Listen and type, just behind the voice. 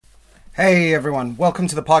Hey everyone, welcome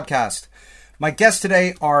to the podcast. My guests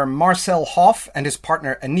today are Marcel Hof and his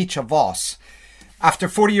partner Anicca Vos. After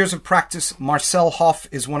 40 years of practice, Marcel Hof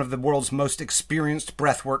is one of the world's most experienced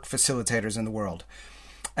breathwork facilitators in the world,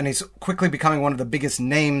 and he's quickly becoming one of the biggest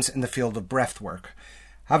names in the field of breathwork.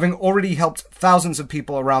 Having already helped thousands of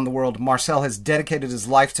people around the world, Marcel has dedicated his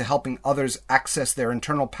life to helping others access their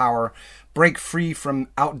internal power, break free from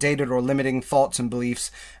outdated or limiting thoughts and beliefs,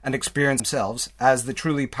 and experience themselves as the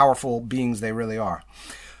truly powerful beings they really are.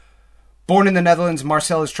 Born in the Netherlands,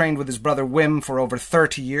 Marcel has trained with his brother Wim for over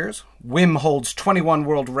 30 years. Wim holds 21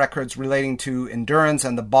 world records relating to endurance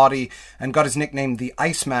and the body, and got his nickname the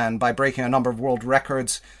Iceman by breaking a number of world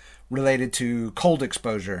records related to cold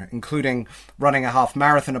exposure, including running a half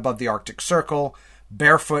marathon above the Arctic Circle,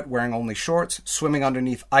 barefoot wearing only shorts, swimming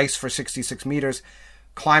underneath ice for 66 meters,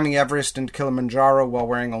 climbing Everest and Kilimanjaro while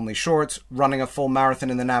wearing only shorts, running a full marathon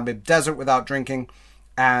in the Namib Desert without drinking,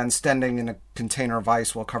 and standing in a container of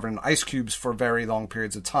ice while covered in ice cubes for very long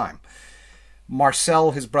periods of time.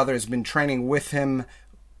 Marcel, his brother, has been training with him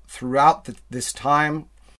throughout this time.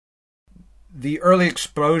 The early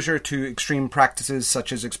exposure to extreme practices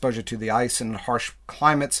such as exposure to the ice and harsh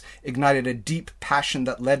climates ignited a deep passion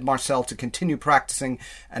that led Marcel to continue practicing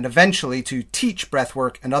and eventually to teach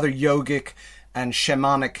breathwork and other yogic and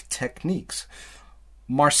shamanic techniques.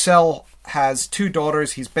 Marcel has two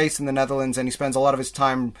daughters. He's based in the Netherlands and he spends a lot of his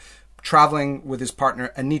time traveling with his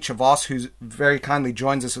partner Anicca Vos, who very kindly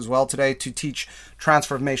joins us as well today to teach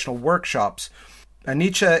transformational workshops.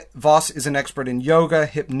 Anicca Vos is an expert in yoga,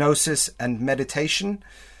 hypnosis, and meditation.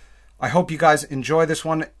 I hope you guys enjoy this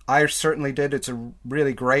one. I certainly did. It's a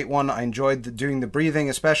really great one. I enjoyed doing the breathing,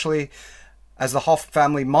 especially. As the Hof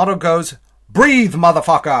family motto goes, breathe,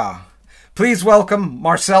 motherfucker! Please welcome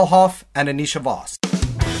Marcel Hof and Anicca Vos.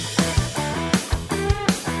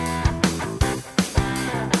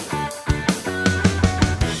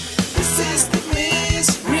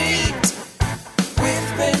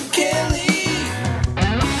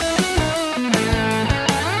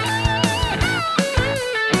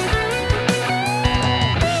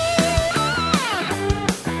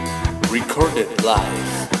 Recorded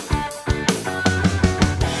live.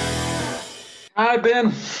 Hi,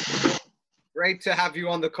 Ben. Great to have you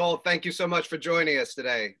on the call. Thank you so much for joining us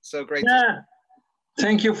today. So great.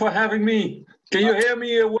 Thank you for having me. Can you hear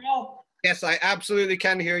me well? Yes, I absolutely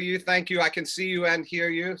can hear you. Thank you. I can see you and hear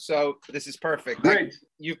you. So this is perfect. Great.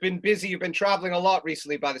 You've been busy. You've been traveling a lot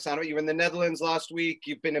recently by the sound of it. You were in the Netherlands last week.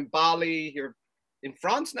 You've been in Bali. You're in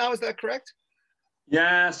France now. Is that correct?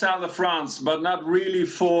 Yeah, south of France, but not really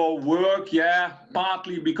for work. Yeah,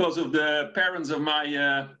 partly because of the parents of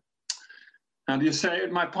my, how do you say it?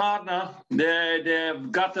 My partner. They've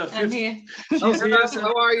got a 50. I'm here. Oh,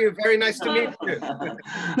 how are you? Very nice to meet you.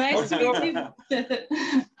 Nice to meet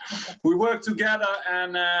you. We work together,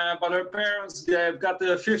 and but her parents, they've got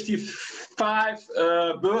the 55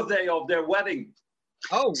 birthday of their wedding.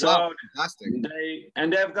 Oh, so wow, fantastic.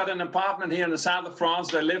 They've got an apartment here in the south of France.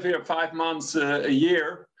 They live here 5 months a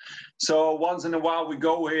year. So once in a while we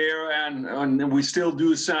go here and we still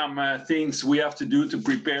do some things we have to do to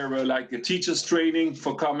prepare like a teacher's training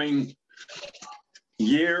for coming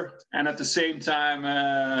year. And at the same time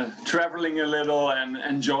traveling a little and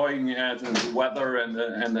enjoying the weather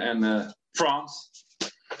and France.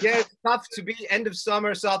 Yeah, it's tough to be end of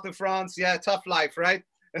summer, south of France. Yeah, tough life, right?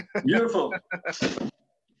 Beautiful.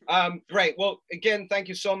 Great. Well, again, thank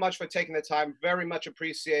you so much for taking the time. Very much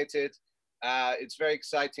appreciated. It's very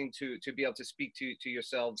exciting to be able to speak to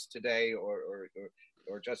yourselves today, or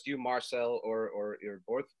just you, Marcel, or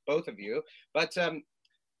both of you. But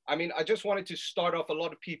I mean, I just wanted to start off. A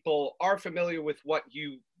lot of people are familiar with what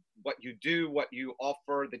you do, what you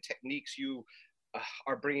offer, the techniques you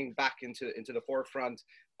are bringing back into the forefront.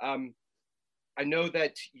 I know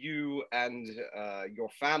that you and your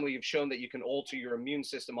family have shown that you can alter your immune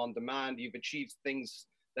system on demand. You've achieved things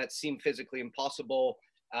that seem physically impossible.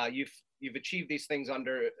 You've achieved these things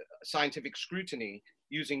under scientific scrutiny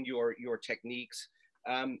using your techniques.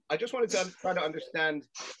 I just wanted to try to understand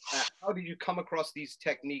how did you come across these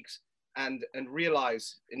techniques and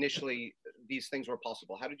realize initially these things were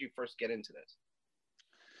possible? How did you first get into this?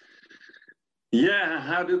 Yeah,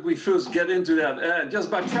 how did we first get into that? Just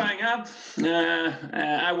by trying out.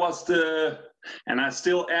 I was and I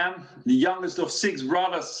still am, the youngest of 6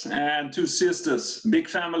 brothers and 2 sisters. Big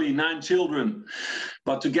family, 9 children.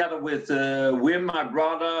 But together with Wim, my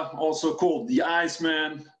brother, also called the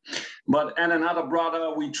Iceman, and another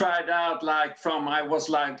brother, we tried out like I was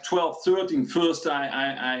like 12, 13. First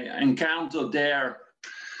I encountered their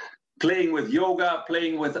playing with yoga,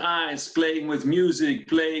 playing with ice, playing with music,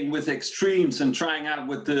 playing with extremes, and trying out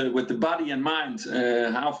with the body and mind,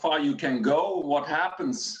 how far you can go, what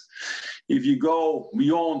happens if you go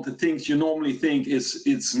beyond the things you normally think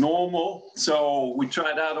it's normal. So we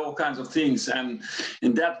tried out all kinds of things, and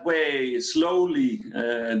in that way, slowly,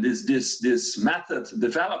 this method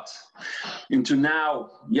developed into now,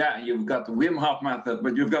 you've got the Wim Hof method,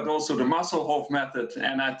 but you've got also the Marcel Hof method,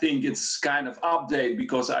 and I think it's kind of update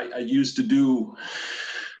because I used to do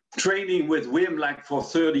training with Wim like for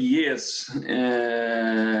 30 years,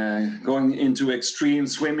 going into extreme,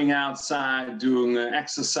 swimming outside, doing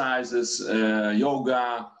exercises,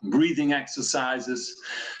 yoga, breathing exercises.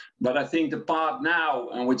 But I think the part now,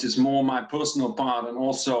 and which is more my personal part, and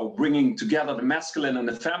also bringing together the masculine and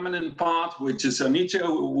the feminine part, which is Anicca,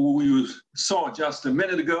 who you saw just a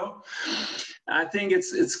minute ago. I think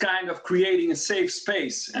it's kind of creating a safe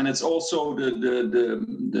space, and it's also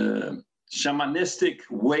the shamanistic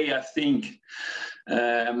way, I think.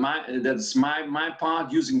 That's my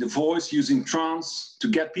part, using the voice, using trance to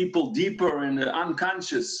get people deeper in the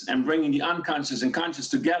unconscious and bringing the unconscious and conscious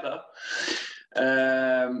together,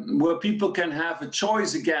 where people can have a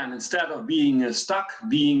choice again instead of being stuck,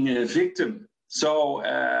 being a victim. So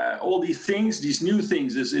all these things, these new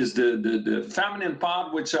things, is the feminine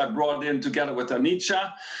part, which I brought in together with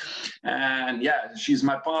Anicca. And she's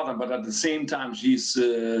my partner, but at the same time, she's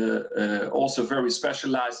also very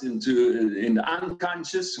specialized in the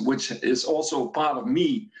unconscious, which is also part of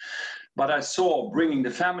me. But I saw bringing the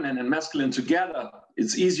feminine and masculine together,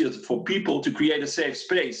 it's easier for people to create a safe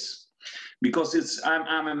space. Because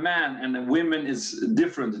I'm a man and a woman is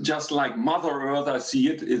different, just like Mother Earth, I see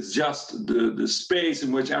it. It's just the space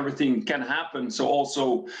in which everything can happen. So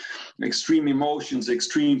also extreme emotions,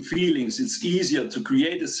 extreme feelings, it's easier to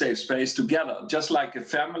create a safe space together. Just like a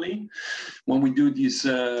family, when we do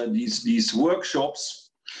these workshops,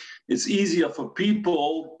 it's easier for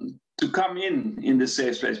people to come in the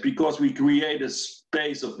safe space because we create a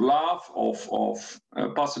space of love, of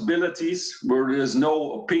possibilities, where there's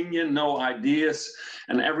no opinion, no ideas,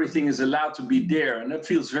 and everything is allowed to be there. And that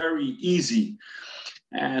feels very easy.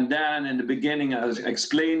 And then in the beginning, I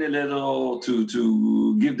explain a little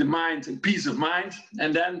to give the mind a peace of mind.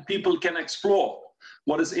 And then people can explore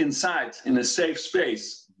what is inside in a safe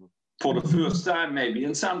space for the first time, maybe.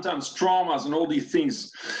 And sometimes traumas and all these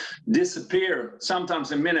things disappear,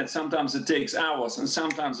 sometimes in minutes, sometimes it takes hours, and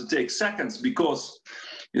sometimes it takes seconds, because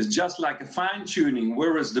it's just like a fine tuning.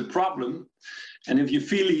 Where is the problem? And if you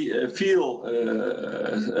feel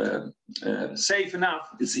safe enough,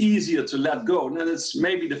 it's easier to let go. And then it's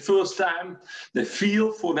maybe the first time they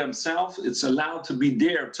feel for themselves, it's allowed to be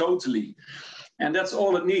there totally. And that's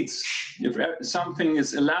all it needs. If something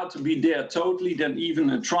is allowed to be there totally, then even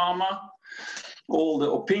a trauma, all the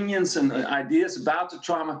opinions and ideas about the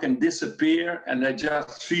trauma can disappear, and they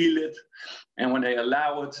just feel it. And when they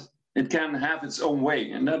allow it, it can have its own way.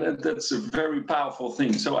 And that's a very powerful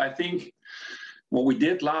thing. So I think what we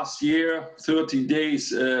did last year, 30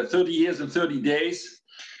 years and 30 days,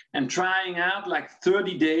 and trying out like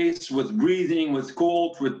 30 days with breathing, with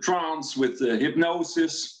cold, with trance, with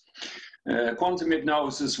hypnosis, quantum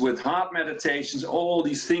hypnosis, with heart meditations, all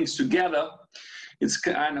these things together, it's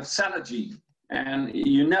kind of synergy. And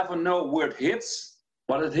you never know where it hits,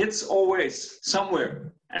 but it hits always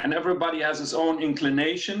somewhere. And everybody has his own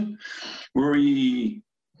inclination where he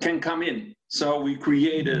can come in. So we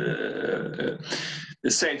create a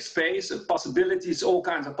safe space, possibilities, all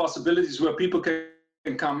kinds of possibilities where people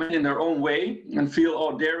can come in their own way and feel,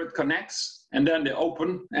 oh, there it connects. And then they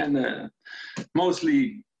open, and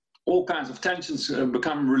mostly all kinds of tensions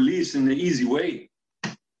become released in an easy way.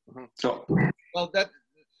 Mm-hmm. So, well,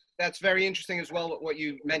 that's very interesting as well, what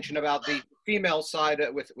you mentioned about the female side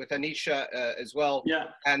with Anicca as well. Yeah.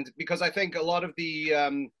 And because I think a lot of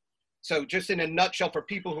the, so just in a nutshell, for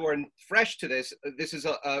people who are fresh to this, this is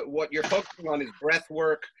what you're focusing on is breath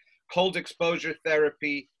work, cold exposure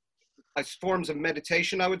therapy, forms of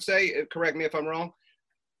meditation, I would say, correct me if I'm wrong,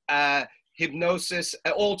 hypnosis,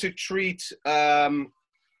 all to treat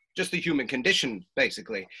just the human condition,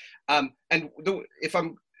 basically. And if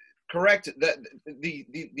I'm correct, that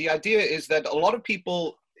the idea is that a lot of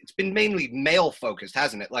people, it's been mainly male focused,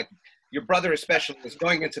 hasn't it? Like your brother especially is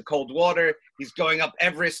going into cold water, he's going up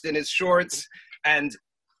Everest in his shorts, and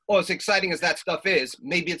as exciting as that stuff is,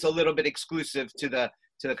 maybe it's a little bit exclusive to the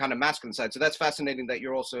kind of masculine side. So that's fascinating that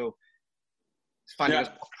you're also finding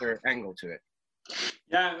a angle to it.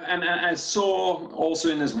 Yeah, and I saw also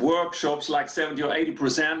in his workshops like 70 or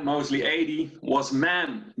 80%, mostly 80, was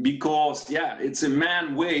man, because yeah, it's a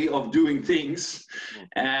man way of doing things,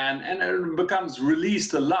 and it becomes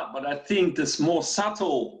released a lot. But I think this more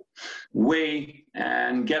subtle way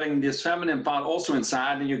and getting this feminine part also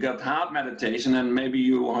inside, and you got heart meditation, and maybe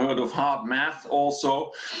you heard of heart math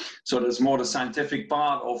also. So there's more the scientific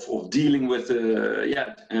part of dealing with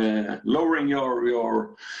lowering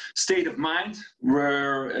your state of mind,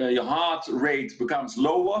 where your heart rate becomes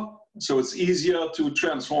lower, so it's easier to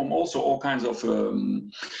transform also all kinds of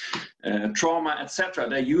trauma, etc.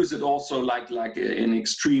 They use it also like in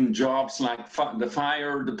extreme jobs, like the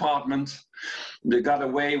fire department. They got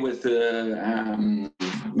away with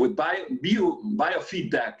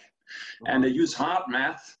biofeedback, and they use heart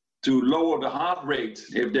math to lower the heart rate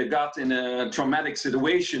if they got in a traumatic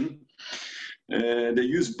situation. They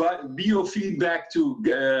use biofeedback to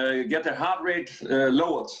get their heart rate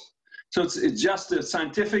lowered. So it's just a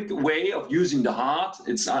scientific way of using the heart.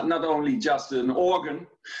 It's not only just an organ,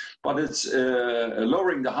 but it's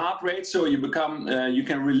lowering the heart rate, so you become you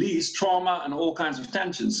can release trauma and all kinds of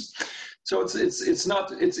tensions. So it's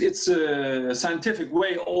a scientific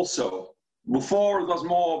way also. Before it was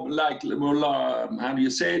more like, how do you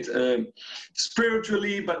say it,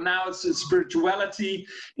 spiritually, but now it's a spirituality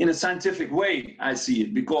in a scientific way. I see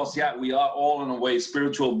it, because yeah, we are all in a way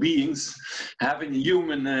spiritual beings having a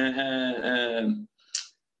human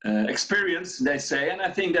experience, they say, and I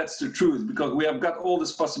think that's the truth, because we have got all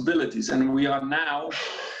these possibilities, and we are now,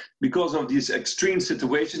 because of these extreme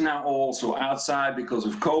situations now also outside, because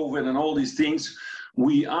of COVID and all these things,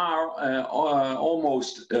 we are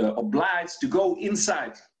almost obliged to go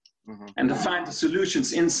inside and to find the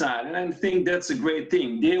solutions inside. And I think that's a great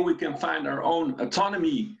thing. There we can find our own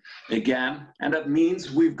autonomy again, and that means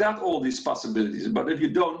we've got all these possibilities. But if you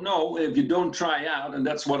don't know, if you don't try out, and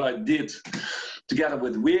that's what I did together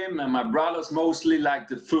with Wim and my brothers, mostly like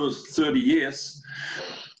the first 30 years,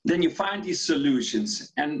 then you find these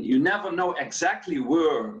solutions, and you never know exactly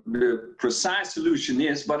where the precise solution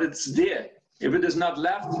is, but it's there. If it is not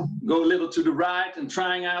left, go a little to the right and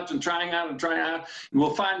trying out and trying out and trying out. You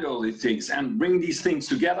will find all these things and bring these things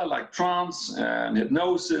together, like trance and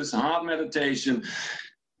hypnosis, heart meditation,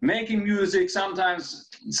 making music, sometimes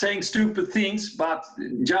saying stupid things, but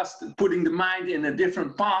just putting the mind in a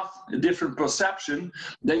different path, a different perception.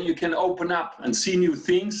 Then you can open up and see new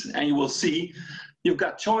things, and you will see you've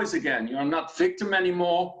got choice again. You're not victim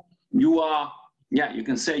anymore. You are, yeah, you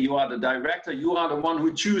can say you are the director. You are the one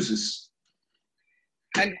who chooses.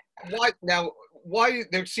 And why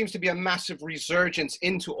there seems to be a massive resurgence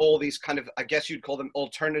into all these kind of, I guess you'd call them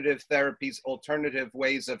alternative therapies, alternative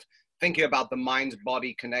ways of thinking about the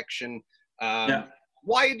mind-body connection.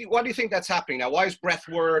 Why do you think that's happening now? Why is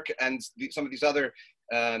breathwork and some of these other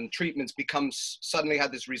treatments suddenly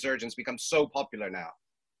had this resurgence, become so popular now?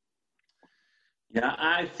 Yeah,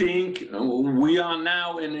 I think we are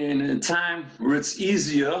now in a time where it's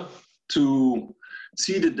easier to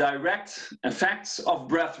see the direct effects of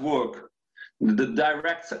breath work, the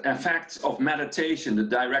direct effects of meditation, the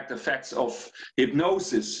direct effects of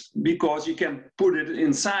hypnosis, because you can put it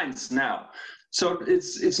in science now. So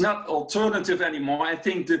it's not alternative anymore. I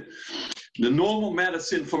think the normal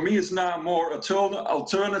medicine for me is now more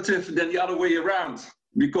alternative than the other way around,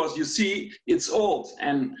 because you see it's old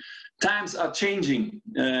and times are changing,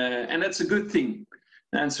 and that's a good thing.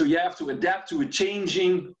 And so you have to adapt to a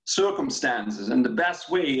changing circumstances. And the best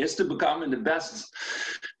way is to become in the best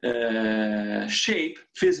shape,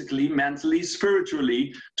 physically, mentally,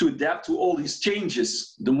 spiritually, to adapt to all these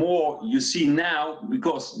changes. The more you see now,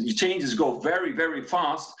 because the changes go very, very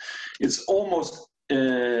fast, it's almost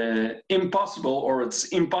impossible, or it's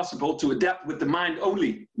impossible to adapt with the mind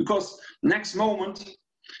only. Because next moment,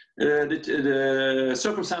 the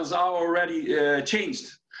circumstances are already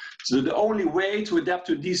changed. So the only way to adapt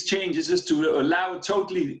to these changes is to allow it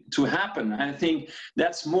totally to happen. I think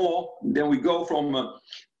that's more than we go from a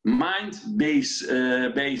mind-based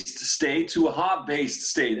state to a heart-based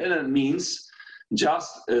state. And it means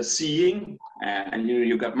just seeing, and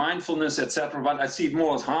you got mindfulness, etc. But I see it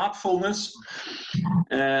more as heartfulness,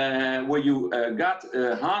 where you got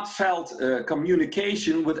heartfelt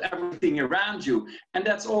communication with everything around you. And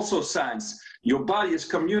that's also science. Your body is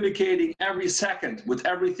communicating every second with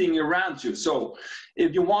everything around you. So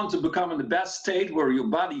if you want to become in the best state where your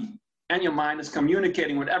body and your mind is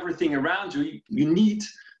communicating with everything around you, you need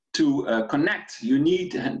to connect. You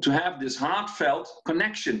need to have this heartfelt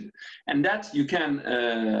connection, and that you can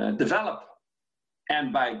develop.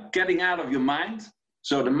 And by getting out of your mind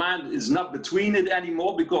So the mind is not between it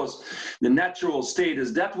anymore, because the natural state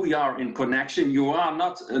is that we are in connection. You are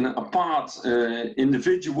not an apart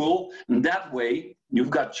individual in that way. You've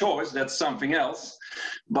got choice, that's something else.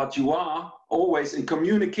 But you are always in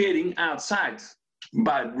communicating outside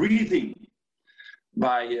by breathing,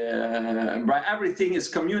 by everything is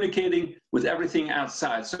communicating with everything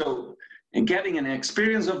outside. So, and getting an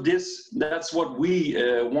experience of this, that's what we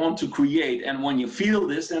want to create. And when you feel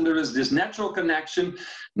this, then there is this natural connection,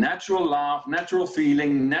 natural love, natural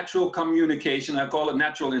feeling, natural communication. I call it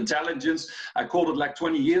natural intelligence. I called it like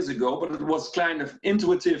 20 years ago, but it was kind of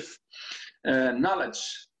intuitive knowledge.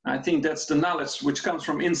 I think that's the knowledge which comes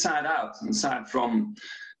from inside out, inside from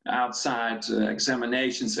outside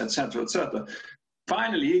examinations, etc., etc.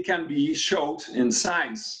 Finally, it can be showed in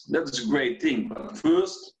science. That's a great thing. But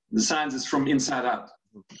first, the science is from inside out.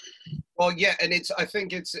 Well, yeah, and I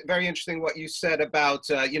think it's very interesting what you said about,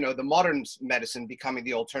 you know, the modern medicine becoming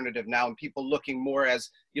the alternative now, and people looking more as,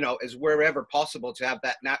 you know, as wherever possible to have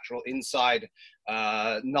that natural inside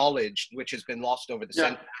knowledge, which has been lost over the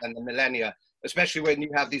centuries and the millennia, especially when you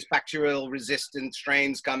have these bacterial resistant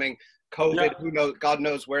strains coming, COVID, who knows, God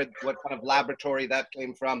knows what kind of laboratory that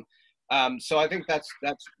came from. So I think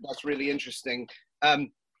that's really interesting.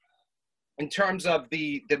 In terms of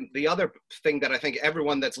the other thing that I think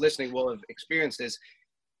everyone that's listening will have experienced is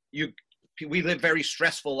we live very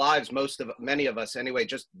stressful lives, many of us anyway,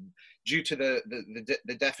 just due to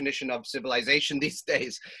the definition of civilization these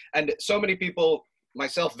days. And so many people,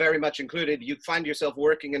 myself very much included, you find yourself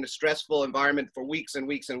working in a stressful environment for weeks and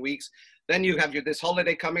weeks and weeks. Then you have this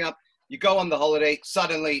holiday coming up, you go on the holiday,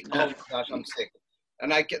 suddenly, oh my gosh, I'm sick.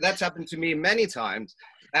 And that's happened to me many times.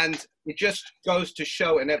 And it just goes to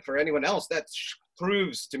show, and for anyone else, that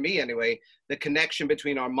proves to me anyway, the connection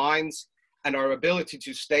between our minds and our ability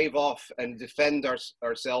to stave off and defend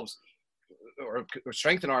ourselves or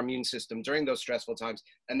strengthen our immune system during those stressful times.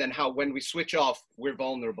 And then how when we switch off, we're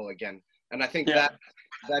vulnerable again. And I think that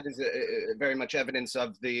is very much evidence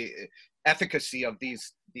of the efficacy of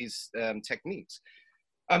these techniques.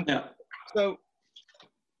 So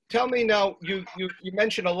tell me now, you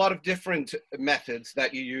mentioned a lot of different methods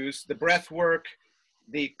that you use, the breath work,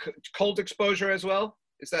 the cold exposure as well.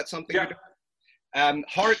 Is that something you do?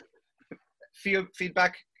 Heart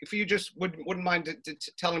feedback, if you just wouldn't mind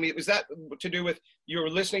telling me, was that to do with you're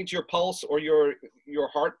listening to your pulse or your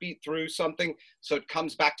heartbeat through something, so it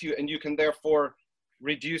comes back to you and you can therefore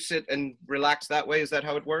reduce it and relax that way? Is that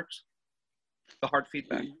how it works? The heart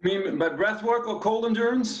feedback. You mean by breath work or cold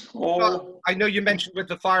endurance? Or I know you mentioned with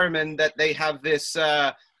the firemen that they have this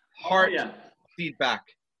heart feedback.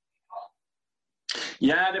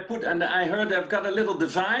 Yeah, they put, and I heard they've got a little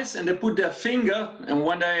device, and they put their finger, and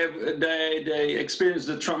when they experience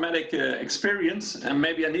the traumatic experience, and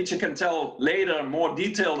maybe Anicca can tell later more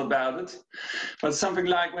detailed about it, but something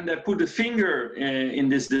like when they put the finger in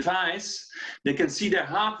this device, they can see their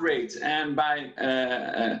heart rate, and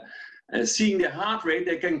by seeing their heart rate,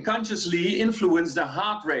 they can consciously influence the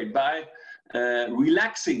heart rate by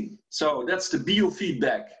relaxing. So that's the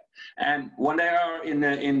biofeedback. And when they are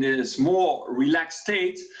in this more relaxed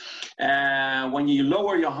state, when you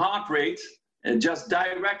lower your heart rate, just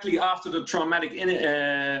directly after the traumatic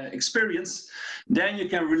experience, then you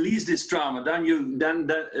can release this trauma. Then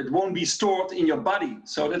it won't be stored in your body.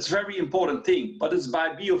 So that's a very important thing. But it's by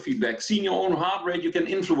biofeedback. Seeing your own heart rate, you can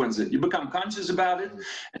influence it. You become conscious about it,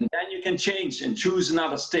 and then you can change and choose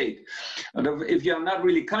another state. If you're not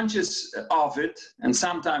really conscious of it, and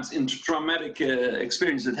sometimes in traumatic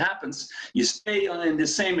experience it happens, you stay in the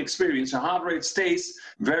same experience. Your heart rate stays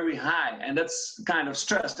very high, and that's kind of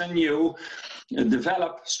stress. Then you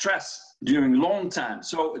develop stress during long time.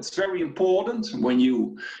 So it's very important when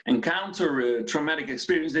you encounter a traumatic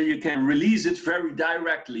experience that you can release it very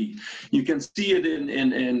directly. You can see it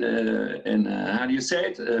in how do you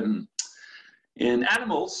say it? In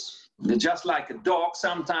animals. Just like a dog,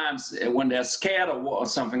 sometimes when they're scared or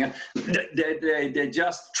something, they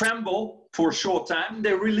just tremble for a short time.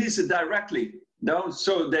 They release it directly.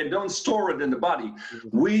 So they don't store it in the body.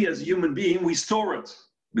 We as human beings, we store it.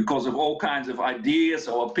 Because of all kinds of ideas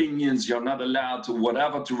or opinions, you're not allowed to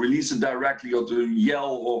to release it directly or to yell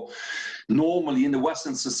or normally in the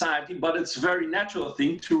Western society, but it's a very natural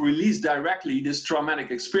thing to release directly this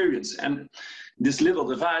traumatic experience. And this little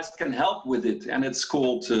device can help with it. And it's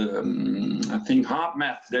called, I think, heart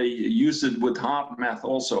math. They use it with heart math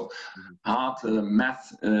also. Heart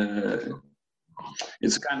math,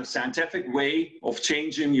 it's a kind of scientific way of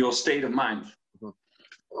changing your state of mind.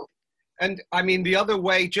 And I mean, the other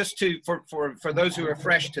way, just for those who are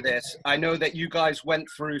fresh to this, I know that you guys went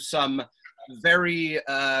through some very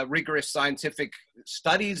rigorous scientific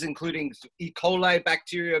studies, including E. coli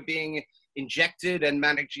bacteria being injected and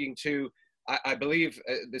managing to, I believe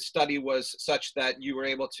the study was such that you were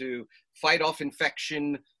able to fight off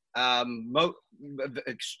infection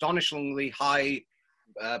astonishingly high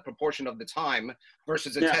proportion of the time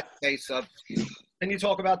versus a test case of. Can you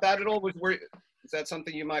talk about that at all? Is that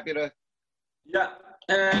something you might be able to? Yeah.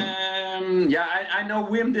 I know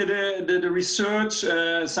Wim did a research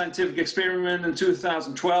scientific experiment in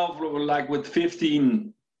 2012, like with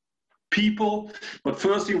 15 people. But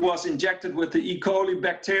first he was injected with the E. coli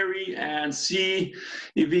bacteria and see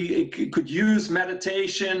if he could use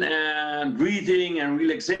meditation and breathing and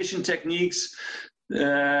relaxation techniques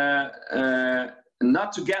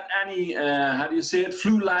not to get any,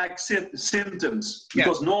 flu-like symptoms.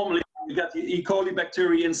 Because normally you got the E. coli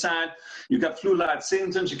bacteria inside, you got flu-like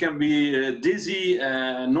symptoms, you can be dizzy,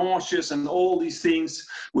 nauseous, and all these things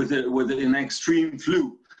with an extreme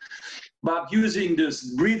flu. But using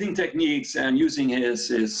this breathing techniques and using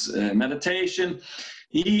his meditation,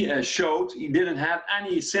 he showed he didn't have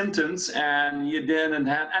any symptoms and he didn't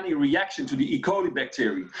have any reaction to the E. coli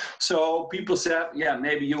bacteria. So people said, yeah,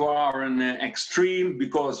 maybe you are an extreme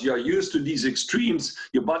because you're used to these extremes,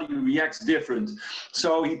 your body reacts different.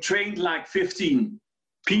 So he trained like 15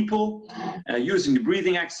 people using the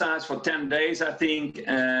breathing exercise for 10 days, I think,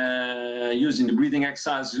 using the breathing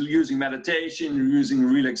exercise, using meditation, using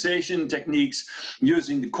relaxation techniques,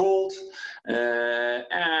 using the cold.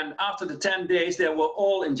 And after the 10 days, they were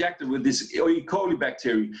all injected with this E. coli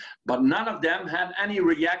bacteria, but none of them had any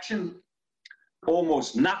reaction,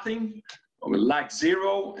 almost nothing, like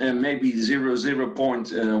zero, and maybe 0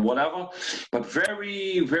 point whatever, but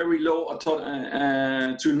very, very low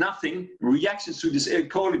to nothing reactions to this E.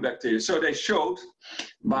 coli bacteria. So they showed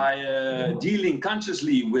by dealing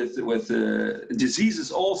consciously with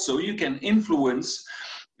diseases also, you can influence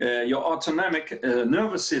your autonomic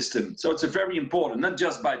nervous system. So it's a very important, not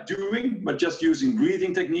just by doing, but just using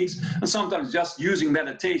breathing techniques, and sometimes just using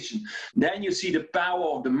meditation. Then you see the power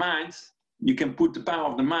of the mind. You can put the power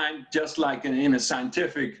of the mind just like in a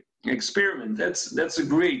scientific experiment. That's a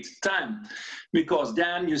great time, because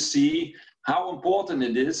then you see how important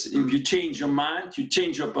it is. If you change your mind, you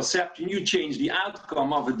change your perception, you change the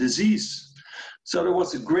outcome of a disease. So there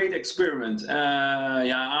was a great experiment.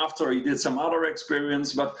 After he did some other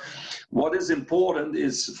experiments, but what is important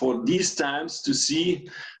is for these times to see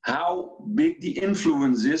how big the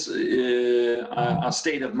influence is, our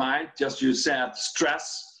state of mind, just you said,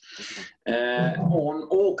 stress, on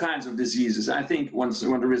all kinds of diseases. I think when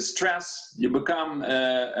there is stress, you become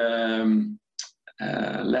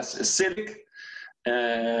less acidic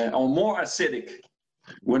or more acidic.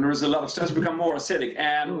 When there is a lot of stress, we become more acidic.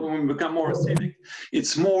 And when we become more acidic,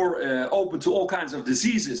 it's more open to all kinds of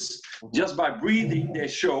diseases. Just by breathing, they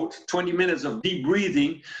showed 20 minutes of deep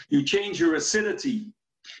breathing, you change your acidity.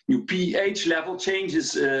 Your pH level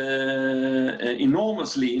changes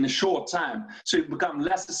enormously in a short time. So you become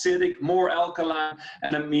less acidic, more alkaline,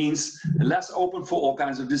 and it means less open for all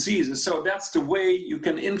kinds of diseases. So that's the way you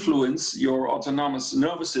can influence your autonomous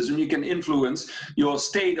nervous system. You can influence your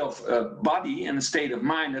state of body and state of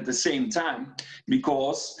mind at the same time,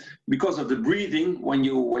 because of the breathing. When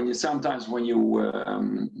you how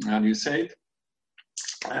do you say it?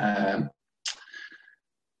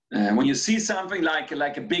 When you see something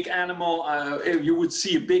like a big animal, if you would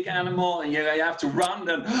see a big animal and you have to run,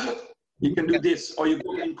 then you can do this. Or you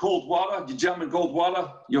go in cold water, you jump in cold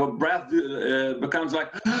water, your breath becomes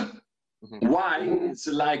like, why? It's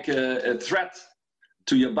like a threat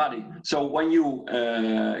to your body. So when you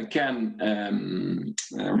can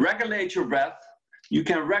regulate your breath, you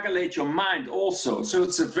can regulate your mind also. So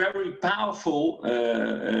it's a very powerful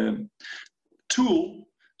tool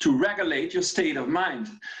to regulate your state of mind.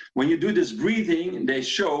 When you do this breathing, they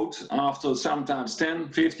showed after sometimes 10,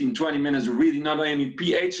 15, 20 minutes of breathing, not only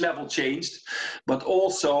pH level changed, but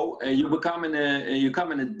also you come in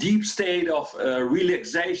a deep state of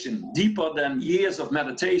relaxation, deeper than years of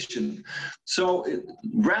meditation. So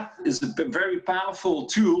breath is a very powerful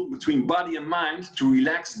tool between body and mind to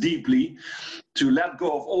relax deeply, to let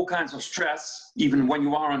go of all kinds of stress, even when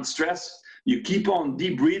you are in stress. You keep on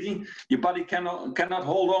deep breathing, your body cannot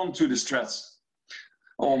hold on to the stress,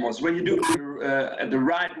 almost, when you do it the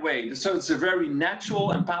right way. So it's a very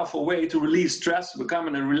natural and powerful way to release stress, become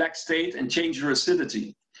in a relaxed state, and change your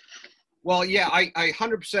acidity. Well, yeah, I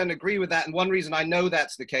 100% agree with that. And one reason I know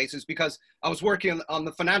that's the case is because I was working on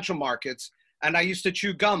the financial markets, and I used to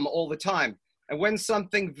chew gum all the time. And when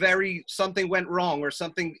something went wrong or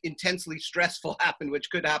something intensely stressful happened, which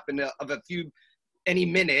could happen any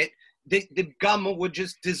minute, the gum would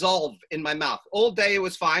just dissolve in my mouth. All day it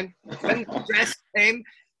was fine. When stress came,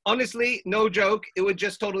 honestly, no joke, it would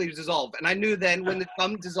just totally dissolve. And I knew then when the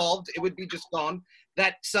gum dissolved, it would be just gone,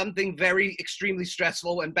 that something very extremely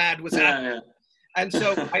stressful and bad was happening. Yeah. And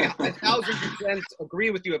so I 1,000% agree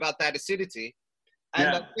with you about that acidity. And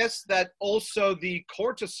I guess that also the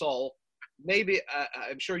cortisol, maybe,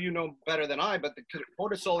 I'm sure you know better than I, but the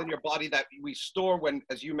cortisol in your body that we store when,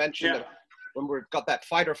 as you mentioned, when we've got that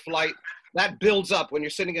fight or flight, that builds up when you're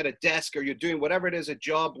sitting at a desk or you're doing whatever it is, a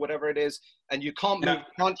job, whatever it is, and you can't move,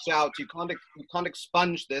 you can't shout, you can't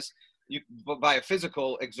expunge this by a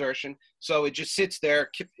physical exertion. So it just sits there,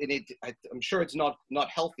 and I'm sure it's not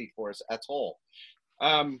healthy for us at all.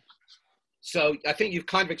 So I think you've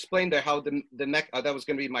kind of explained there how that was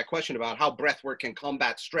going to be my question about how breathwork can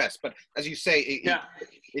combat stress. But as you say,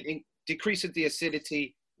 it decreases the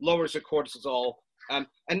acidity, lowers the cortisol. And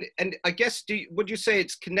I guess, would you say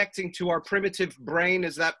it's connecting to our primitive brain?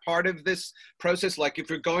 Is that part of this process? Like if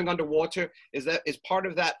you're going underwater, is part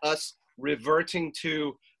of that us reverting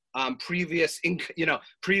to previous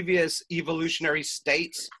evolutionary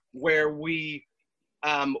states where we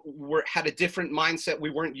had a different mindset? We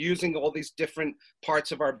weren't using all these different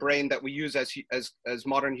parts of our brain that we use as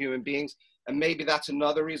modern human beings. And maybe that's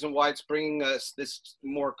another reason why it's bringing us this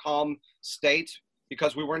more calm state,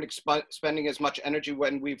 because we weren't spending as much energy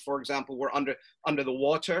when we, for example, were under the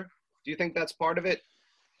water. Do you think that's part of it?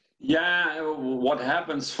 Yeah, what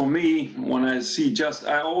happens for me when I see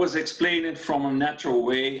I always explain it from a natural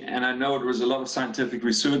way, and I know there is a lot of scientific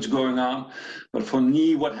research going on, but for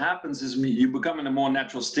me, what happens is you become in a more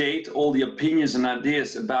natural state. All the opinions and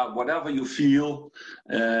ideas about whatever you feel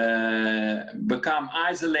become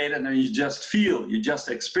isolated, and you just feel, you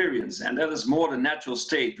just experience, and that is more the natural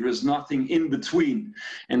state. There is nothing in between,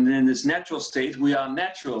 and in this natural state, we are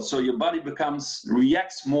natural, so your body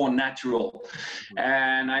reacts more natural,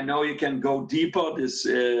 and I know you can go deeper. This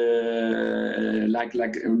like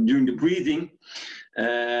during the breathing,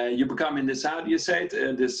 you become in this. How do you say it?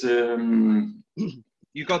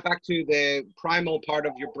 You go back to the primal part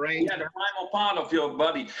of your brain. Yeah, the primal part of your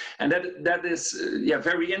body. And that is,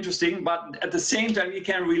 very interesting. But at the same time, you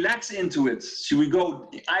can relax into it. So we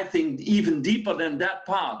go, I think, even deeper than that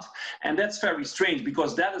part. And that's very strange,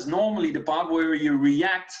 because that is normally the part where you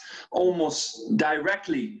react almost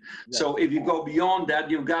directly. Yeah. So if you go beyond that,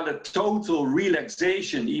 you've got a total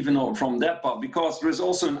relaxation, even from that part, because there is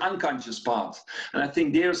also an unconscious part. And I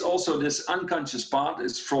think there's also this unconscious part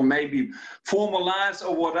is from maybe former lives,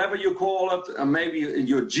 or whatever you call it, maybe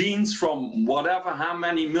your genes from whatever, how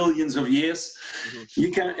many millions of years.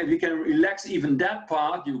 Mm-hmm. If you can relax even that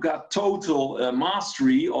part, you've got total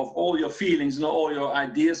mastery of all your feelings and all your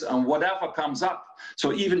ideas and whatever comes up.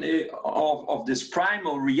 So even of this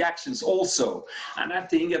primal reactions also. And I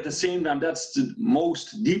think at the same time, that's the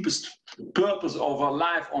most deepest purpose of our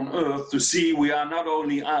life on earth, to see we are not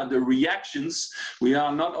only the reactions, we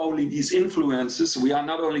are not only these influences, we are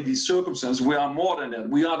not only these circumstances, we are more than that.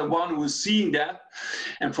 We are the one who is seeing that.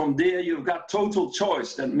 And from there, you've got total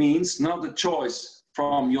choice. That means not the choice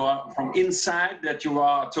from inside, that you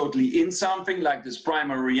are totally in something like this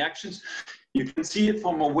primary reactions. You can see it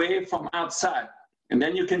from away, from outside. And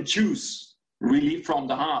then you can choose really from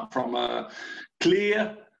the heart, from a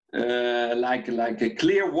clear, like a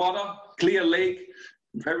clear water, clear lake,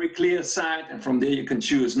 very clear side. And from there you can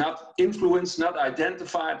choose, not influenced, not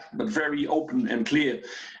identified, but very open and clear.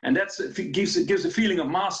 And it gives a feeling of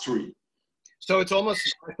mastery. So it's almost,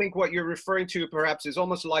 I think what you're referring to perhaps is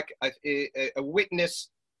almost like a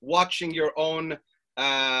witness watching your own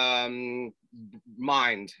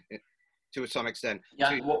mind, to some extent.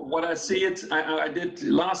 Yeah, what I see it, I did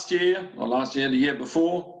last year, the year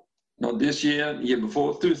before, not this year, the year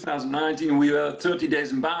before, 2019, we were 30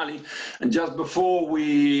 days in Bali. And just before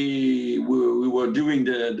we were doing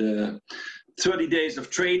the 30 days of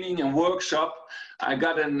training and workshop, I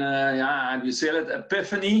got an, you say it,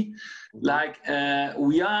 epiphany, like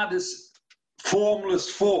we are this formless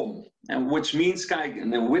form, and which means kind of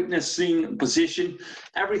in a witnessing position,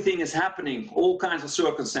 everything is happening, all kinds of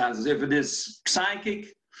circumstances, if it is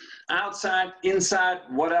psychic, outside, inside,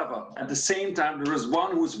 whatever. At the same time, there is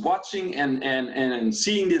one who's watching and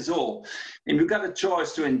seeing this all. And you've got a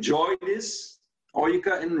choice to enjoy this, or you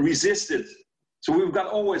can resist it. So we've got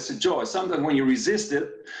always a choice. Sometimes when you resist it,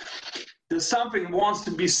 there's something wants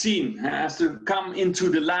to be seen, has to come into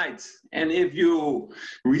the light. And if you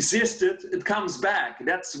resist it, it comes back.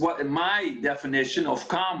 That's what, in my definition of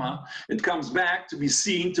karma, it comes back to be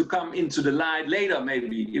seen, to come into the light later,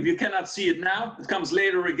 maybe. If you cannot see it now, it comes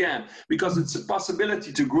later again, because it's a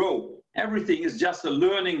possibility to grow. Everything is just a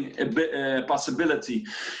learning possibility.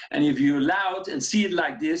 And if you allow it and see it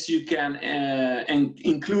like this, you can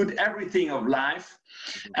include everything of life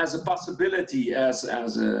as a possibility, as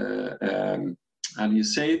a, how do you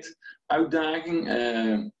say it?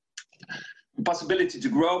 Uitdaging. Possibility to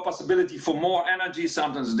grow, possibility for more energy.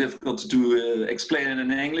 Sometimes it's difficult to explain it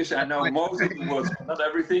in English. I know most of the words, but not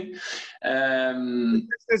everything.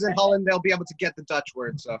 Listeners in Holland, they'll be able to get the Dutch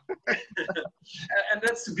word. So, and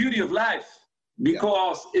that's the beauty of life,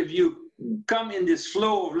 because if you come in this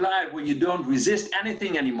flow of life where you don't resist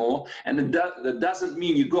anything anymore, and that doesn't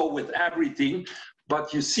mean you go with everything,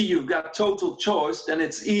 but you see you've got total choice, then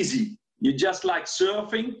it's easy. You just like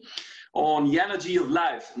surfing on the energy of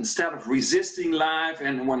life instead of resisting life.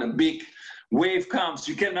 And when a big wave comes,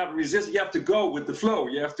 you cannot resist. You have to go with the flow.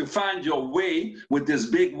 You have to find your way with this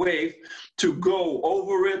big wave to go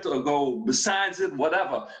over it or go besides it,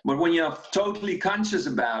 whatever. But when you're totally conscious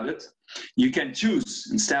about it, you can choose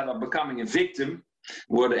instead of becoming a victim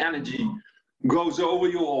where the energy goes over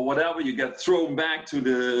you or whatever, you get thrown back to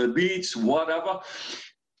the beach, whatever.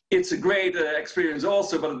 It's a great experience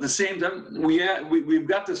also, but at the same time, we've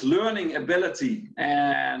got this learning ability,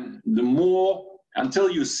 and the more, until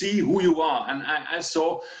you see who you are. And I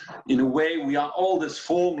saw, in a way, we are all this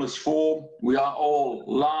formless form, we are all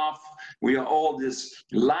love, we are all this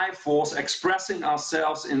life force expressing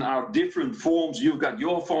ourselves in our different forms. You've got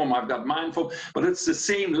your form, I've got mine form, but it's the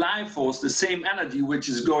same life force, the same energy which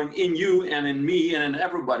is going in you and in me and in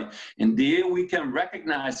everybody. And there we can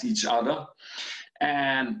recognize each other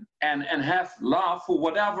and have love for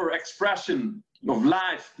whatever expression of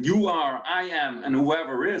life you are, I am, and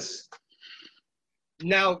whoever is.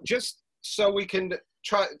 now, just so we can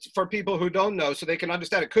try, for people who don't know, so they can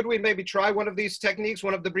understand it, could we maybe try one of these techniques,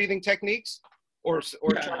 one of the breathing techniques? Or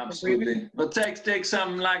yeah, absolutely. But take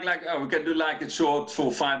some like we can do like it short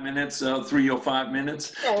for 5 minutes, 3 or 5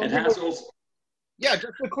 minutes. Oh, it has also. Yeah,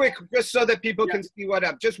 just a quick, just so that people can see what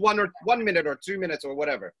up. Just 1 minute or 2 minutes or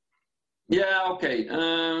whatever. Yeah. Okay.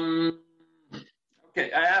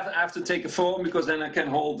 Okay. I have to take a phone because then I can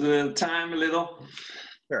hold the time a little.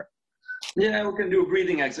 Sure. Yeah, we can do a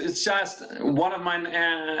breathing exercise. It's just one of my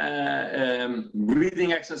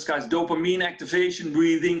breathing exercises, dopamine activation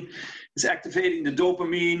breathing. It's activating the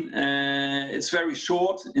dopamine. It's very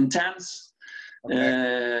short, intense.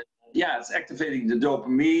 Okay. Yeah, it's activating the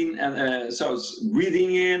dopamine. And so it's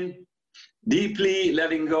breathing in deeply,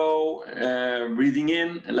 letting go, breathing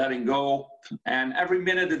in, letting go. And every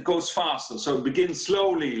minute it goes faster. So it begins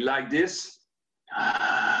slowly like this.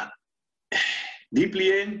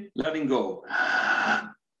 Deeply in, letting go.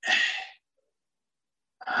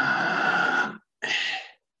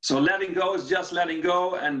 So letting go is just letting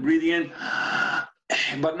go and breathing in,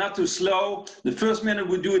 but not too slow. The first minute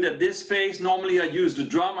we do it at this pace. Normally I use the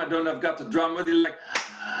drum. I don't have got the drum with it. Like,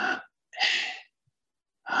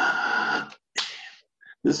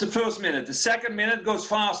 this is the first minute. The second minute goes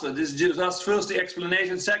faster. This is just first the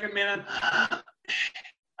explanation. Second minute.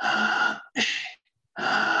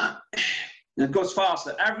 It goes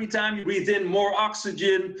faster. Every time you breathe in more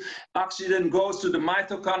oxygen, oxygen goes to the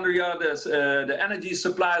mitochondria, the energy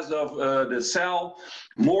supplies of the cell.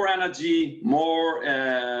 More energy, more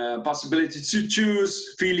possibility to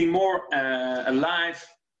choose, feeling more alive,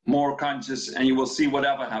 more conscious, and you will see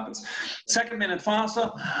whatever happens. Second minute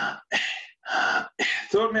faster.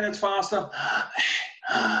 Third minute faster.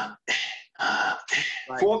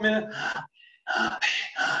 Fourth minute.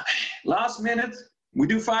 Last minute. We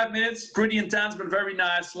do 5 minutes, pretty intense, but very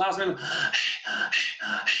nice. Last minute,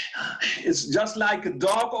 it's just like a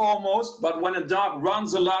dog almost, but when a dog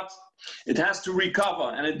runs a lot, it has to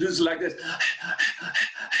recover, and it does like this.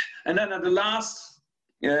 And then at the last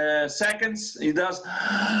seconds, he does.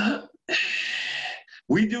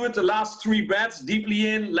 We do it the last 3 breaths, deeply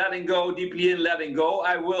in, letting go, deeply in, letting go.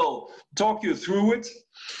 I will talk you through it.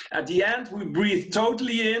 At the end, we breathe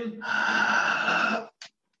totally in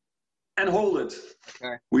and hold it.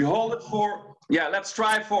 Okay. We hold it for, let's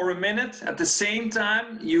try for a minute. At the same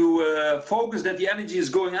time, you focus that the energy is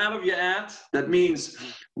going out of your head. That means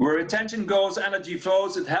where attention goes, energy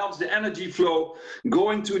flows. It helps the energy flow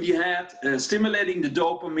going to the head, stimulating the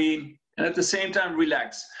dopamine, and at the same time,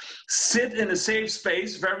 relax. Sit in a safe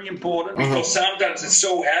space, very important. Because sometimes it's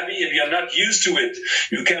so heavy, if you're not used to it,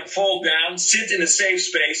 you can fall down. Sit in a safe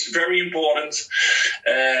space, very important.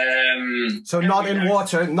 So not in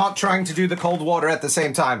water, not trying to do the cold water at the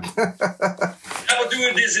same time. Never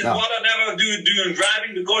do this in water, never do it during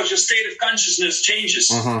driving, because your state of consciousness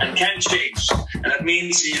changes and can change. And that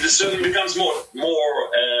means the person becomes more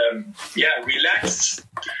relaxed.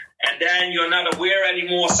 And then you're not aware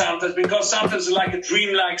anymore sometimes, because sometimes it's like a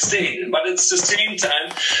dreamlike state, but it's the same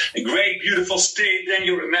time a great, beautiful state. Then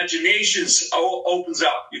your imaginations opens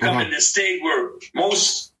up. You come in a state where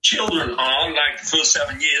most children are, like the first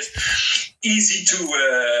 7 years, easy to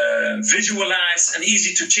visualize and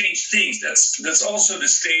easy to change things. That's also the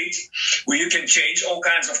state where you can change all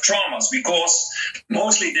kinds of traumas, because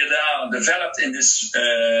mostly they are developed in this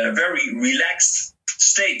very relaxed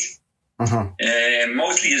state.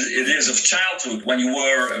 Mostly it is of childhood, when you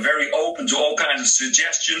were very open to all kinds of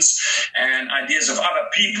suggestions and ideas of other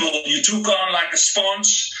people. You took on like a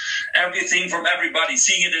sponge everything from everybody,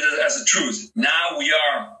 seeing it as a truth. Now we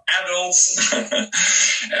are adults.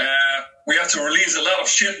 We have to release a lot of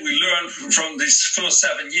shit we learned from these first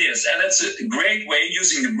 7 years. And it's a great way,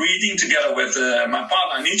 using the breathing together with my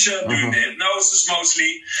partner Anicca, doing the hypnosis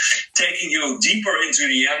mostly, taking you deeper into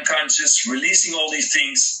the unconscious, releasing all these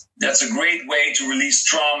things. That's a great way to release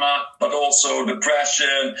trauma, but also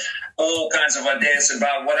depression, all kinds of ideas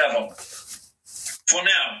about whatever. For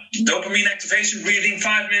now, dopamine activation, breathing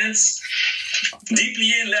 5 minutes.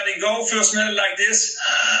 Deeply in, letting go. First minute like this.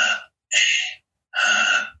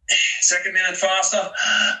 Second minute faster.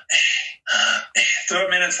 Third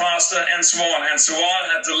minute faster, and so on and so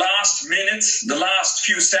on. At the last minute, the last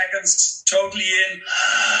few seconds, totally in.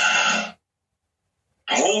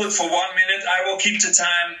 Hold it for 1 minute. I will keep the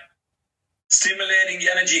time. Stimulating the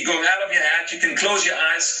energy going out of your head. You can close your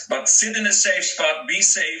eyes, but sit in a safe spot, be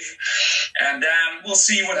safe, and then we'll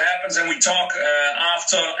see what happens, and we talk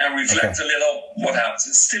after and reflect a little what happens.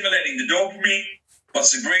 It's stimulating the dopamine, but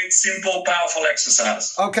it's a great, simple, powerful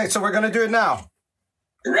exercise. Okay, so we're going to do it now.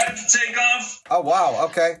 Ready to take off? Oh, wow,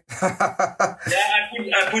 okay. Yeah,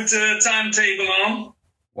 I put the timetable on.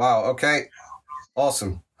 Wow, okay.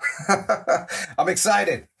 Awesome. I'm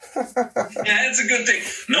excited. Yeah, it's a good thing.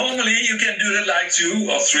 Normally, you can do it like 2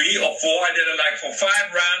 or 3 or 4. I did it like for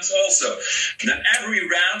 5 rounds also. Then every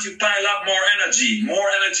round, you pile up more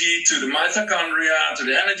energy to the mitochondria, to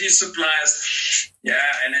the energy supplies.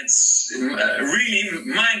 Yeah, and it's really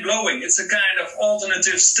mind-blowing. It's a kind of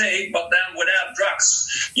alternative state, but then without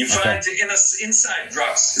drugs. You find the inside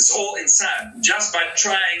drugs. It's all inside, just by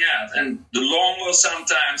trying out. And the longer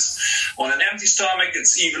sometimes, on an empty stomach,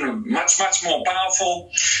 it's even much, much more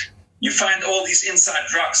powerful. You find all these inside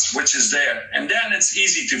drugs, which is there. And then it's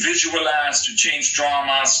easy to visualize, to change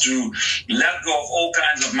traumas, to let go of all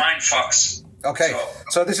kinds of mind fucks. Okay,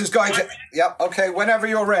 so this is going to... Yep, okay, whenever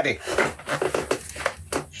you're ready.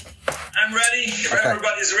 I'm ready. If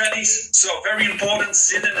everybody's ready. So very important,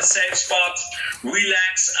 sit in a safe spot,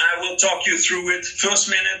 relax. I will talk you through it. First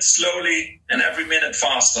minute, slowly, and every minute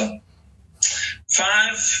faster.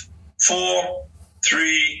 5, 4,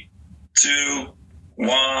 3, 2,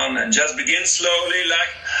 1, and just begin slowly,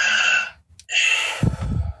 like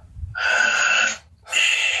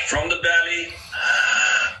from the belly.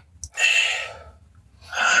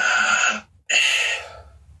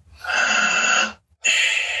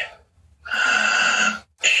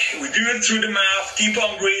 We do it through the mouth. Keep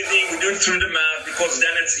on breathing. We do it through the mouth, because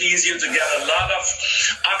then it's easier to get a lot of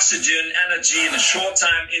oxygen, energy in a short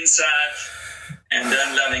time inside. And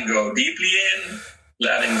then letting go. Deeply in,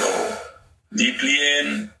 letting go. Deeply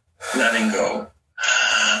in, letting go.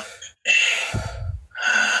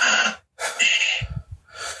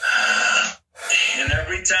 And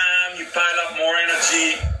every time you pile up more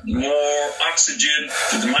energy, more oxygen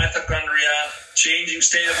to the mitochondria, changing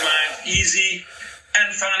state of mind, easy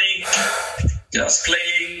and funny, just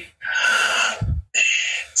playing,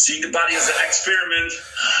 seeing the body as an experiment.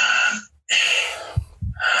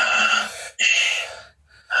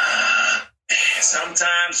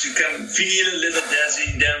 Sometimes you can feel a little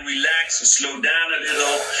dizzy, then relax or slow down a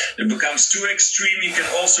little. It becomes too extreme. You can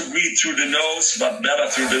also breathe through the nose, but better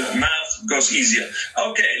through the mouth. It goes easier.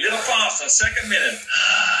 Okay, a little faster. Second minute.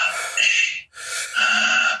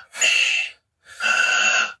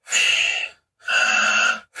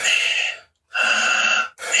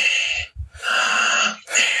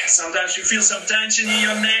 Sometimes you feel some tension in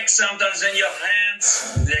your neck, sometimes in your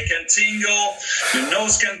hands. They can tingle, your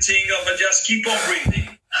nose can tingle, but just keep on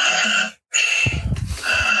breathing.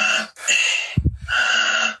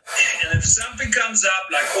 And if something comes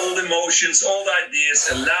up, like old emotions, old ideas,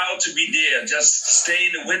 allow to be there. Just stay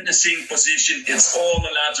in the witnessing position. It's all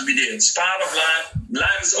allowed to be there. It's part of life.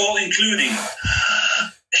 Life is all including.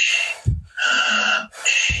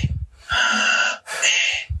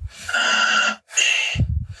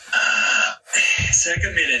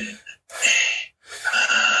 Second minute.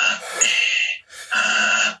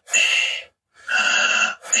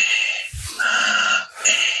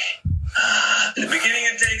 In the beginning,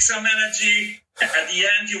 it takes some energy. At the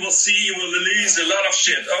end, you will see you will release a lot of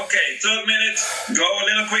shit. Okay, third minute, go a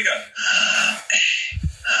little quicker.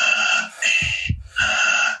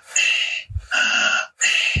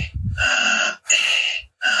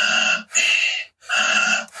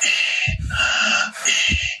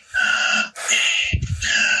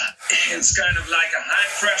 It's kind of like a high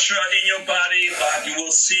pressure in your body, but you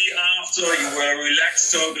will see after you will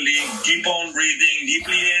relax totally. Keep on breathing,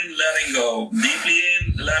 deeply in, letting go. Deeply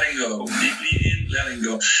in, letting go. Deeply in, letting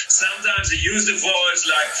go. Sometimes I use the voice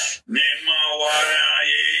like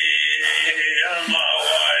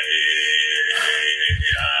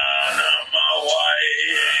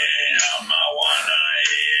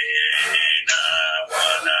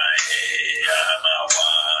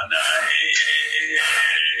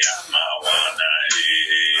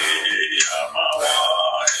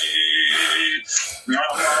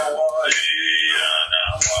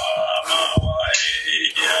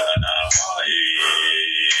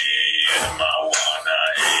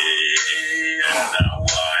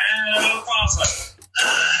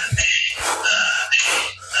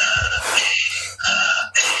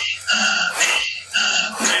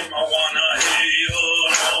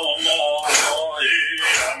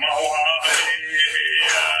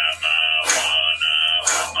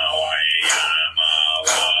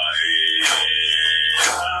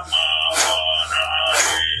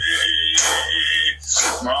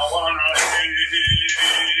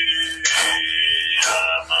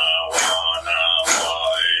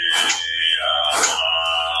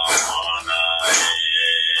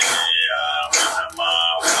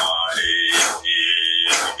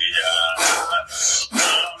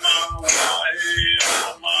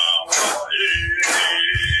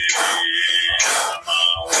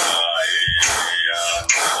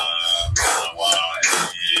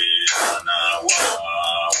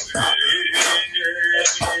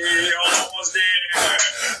almost there.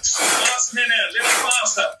 Last minute, a little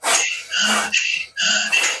faster.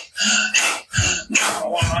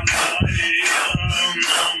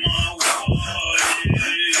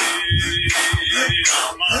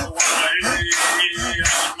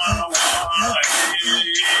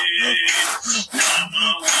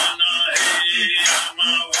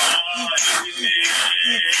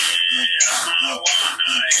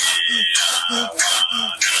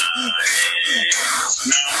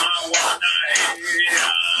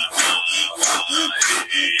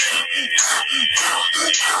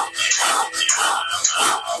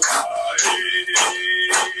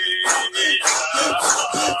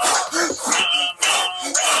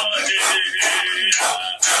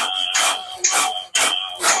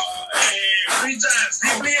 Three times,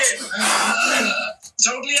 deeply in,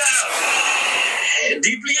 totally out,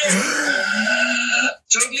 deeply in,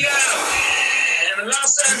 totally out, and the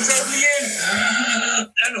last time, totally in,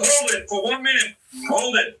 and hold it for 1 minute,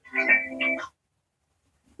 hold it.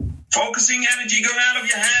 Focusing energy going out of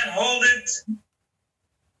your hand, hold it.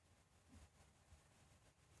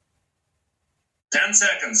 10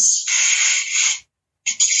 seconds.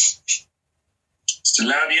 Just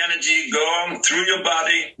allow the energy going through your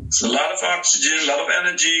body. It's a lot of oxygen, a lot of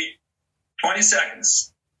energy. 20 seconds.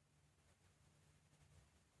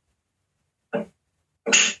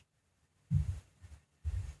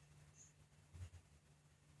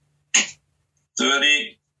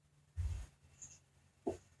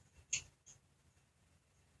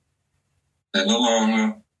 A little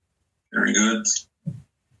longer. Very good.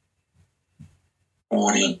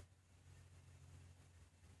 40.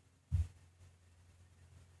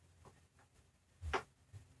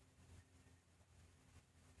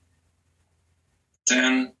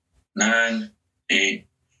 10, 9, 8,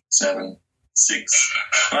 7, 6,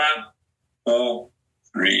 5, 4,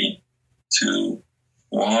 3, 2,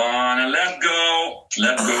 1. And let go.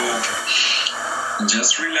 Let go. And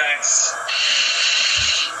just relax.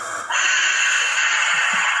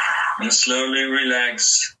 And slowly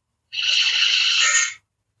relax.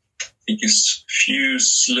 Take a few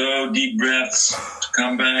slow, deep breaths to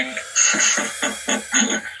come back.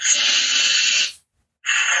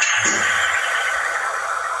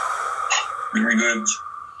 Very good.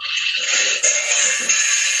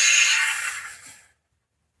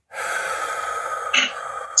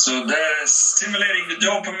 So that's stimulating the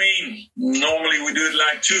dopamine. Normally we do it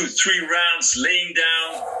like 2-3 rounds laying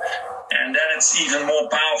down, and then it's even more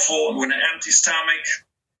powerful with an empty stomach.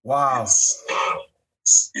 Wow.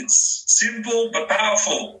 It's simple but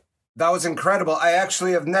powerful. That was incredible. I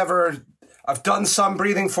actually I've done some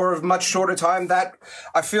breathing for a much shorter time. That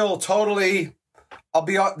I feel totally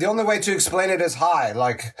The only way to explain it is high.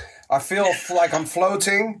 Like, I feel like I'm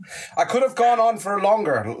floating. I could have gone on for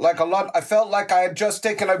longer, like a lot. I felt like I had just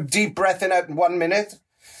taken a deep breath in at 1 minute,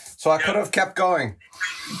 so I could have kept going.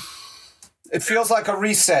 It feels like a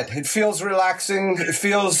reset. It feels relaxing. It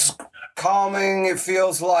feels calming. It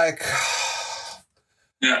feels like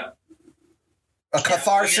a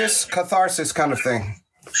catharsis kind of thing.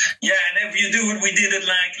 Yeah, and if you do it, we did it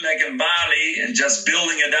like in Bali, and just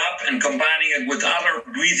building it up and combining it with other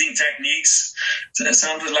breathing techniques. So there's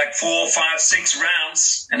something like 4, 5, 6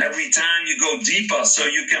 rounds, and every time you go deeper, so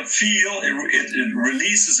you can feel it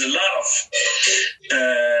releases a lot of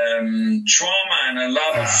trauma and a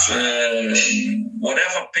lot of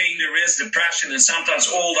whatever pain there is, depression, and sometimes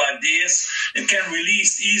old ideas. It can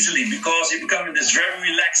release easily because you become in this very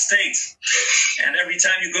relaxed state. And every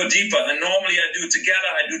time you go deeper, and normally I do it together,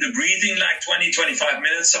 I do the breathing like 20, 25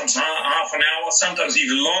 minutes, sometimes half an hour, sometimes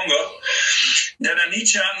even longer. Then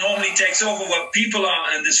Anicca normally takes over where people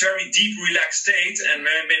are in this very deep, relaxed state, and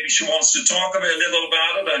maybe she wants to talk a little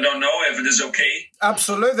about it. I don't know if it is okay.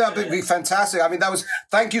 Absolutely, that would be fantastic. I mean,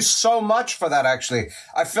 thank you so much for that, actually.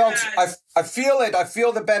 I feel it. I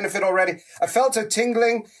feel the benefit already. I felt a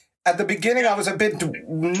tingling. At the beginning, I was a bit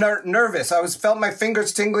nervous. I felt my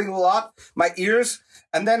fingers tingling a lot, my ears,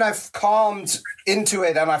 and then I've calmed into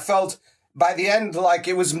it, and I felt by the end like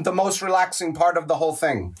it was the most relaxing part of the whole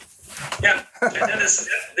thing. Yeah, and that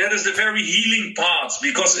is the very healing part,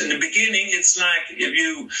 because in the beginning it's like if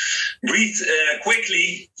you breathe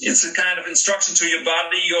quickly, it's a kind of instruction to your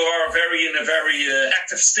body. You are in a very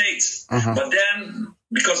active state, but then,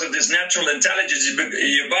 because of this natural intelligence,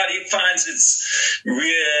 your body finds its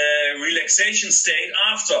relaxation state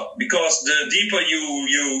after. Because the deeper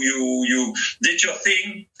you did your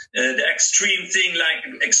thing, the extreme thing like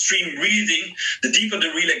extreme breathing, the deeper the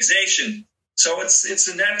relaxation. So it's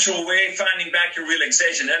a natural way finding back your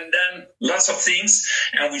relaxation, and then lots of things.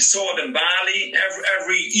 And we saw it in Bali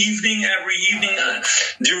every evening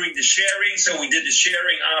during the sharing. So we did the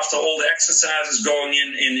sharing after all the exercises, going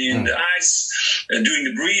in the ice, doing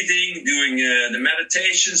the breathing, doing the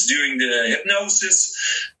meditations, doing the hypnosis.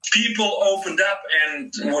 People opened up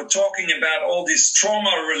and were talking about all this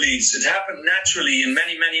trauma release. It happened naturally in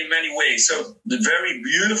many, many, many ways. So the very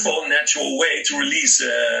beautiful, natural way to release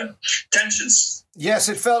tensions. Yes,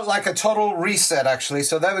 it felt like a total reset, actually.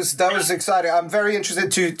 So that was exciting. I'm very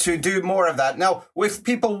interested to do more of that. Now, if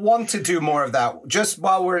people want to do more of that, just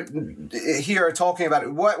while we're here talking about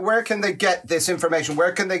it, where can they get this information?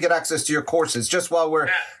 Where can they get access to your courses? Just while we're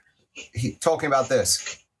talking about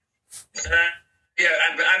this. Yeah,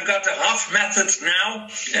 I've got the Hof method now,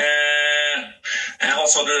 and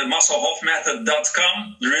also the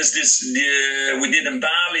marcelhofmethod.com. There is this, we did in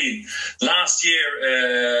Bali last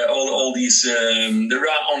year, all these, there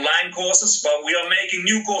are online courses, but we are making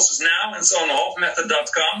new courses now, and it's on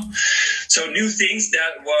hofmethod.com. So new things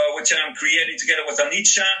which I'm creating together with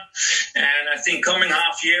Anicca, and I think coming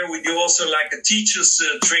half year we do also like a teacher's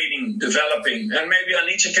training developing, and maybe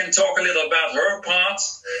Anicca can talk a little about her part.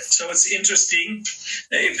 So it's interesting.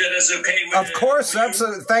 If that is okay with Of course,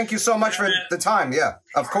 thank you so much for the time. Yeah,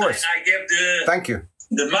 of course. I give thank you.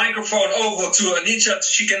 The microphone over to Anicca.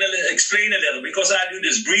 She can explain a little, because I do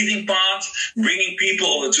this breathing part, bringing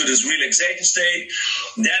people to this relaxation state.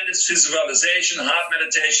 Then this visualization, heart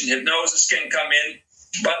meditation, hypnosis can come in.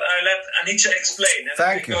 But I let Anicca explain. And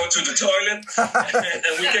Thank you. Go to the toilet.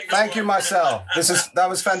 And we can Thank you, Marcel. That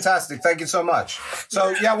was fantastic. Thank you so much. So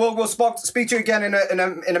yeah, we'll speak to you again in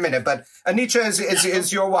a minute. But Anicca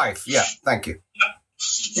is your wife. Yeah. Thank you.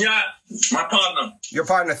 Yeah, my partner. Your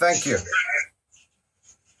partner. Thank you.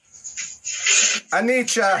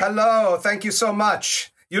 Anicca, hello. Thank you so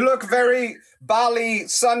much. You look very Bali,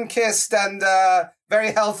 sun-kissed, and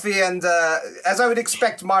very healthy, and as I would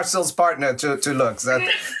expect Marcel's partner to look. So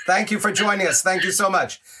thank you for joining us. Thank you so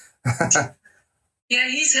much. Yeah,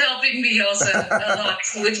 he's helping me also a lot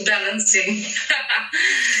with balancing.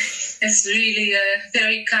 It's really a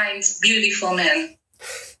very kind, beautiful man.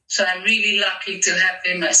 So I'm really lucky to have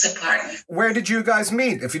him as a partner. Where did you guys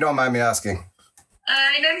meet, if you don't mind me asking?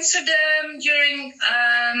 In Amsterdam during,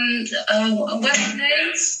 what's the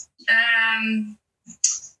name?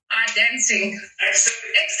 Dancing.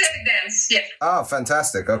 Ecstatic dance, yeah. Oh,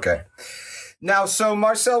 fantastic. Okay. Now, so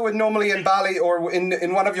Marcel would normally in Bali or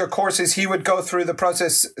in one of your courses, he would go through the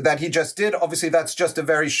process that he just did. Obviously, that's just a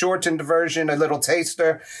very shortened version, a little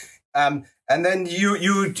taster. And then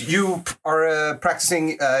you are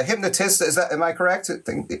practicing hypnotist. Am I correct?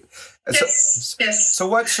 Yes. So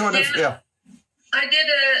what sort of, yeah. I did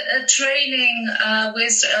a training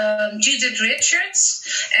with Judith Richards,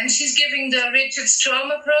 and she's giving the Richards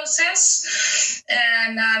trauma process.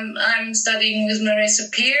 And I'm studying with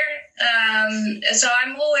Marissa Peer. So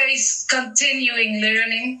I'm always continuing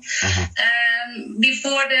learning.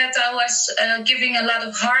 Before that, I was giving a lot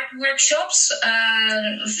of heart workshops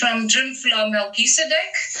from Drumflow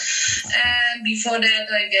Melchizedek. And before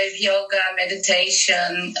that, I gave yoga,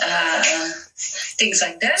 meditation, things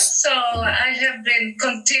like that. So I have been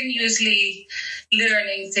continuously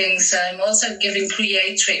learning things. I'm also giving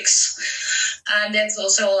creatrix. And that's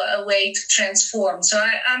also a way to transform. So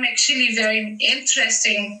I'm actually very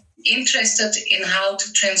interested in how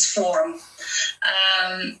to transform.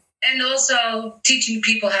 And also teaching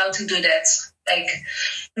people how to do that. Like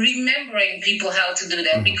remembering people how to do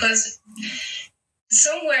that. Because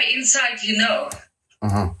somewhere inside you know.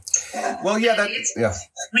 Well, yeah, it's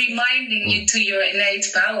reminding you to your innate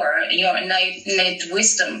power, your innate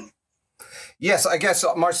wisdom. Yes, I guess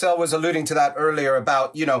Marcel was alluding to that earlier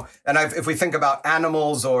about, and if we think about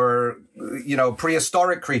animals or,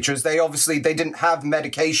 prehistoric creatures, they didn't have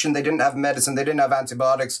medication, they didn't have medicine, they didn't have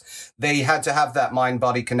antibiotics. They had to have that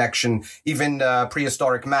mind-body connection, even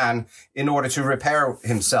prehistoric man, in order to repair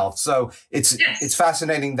himself. So it's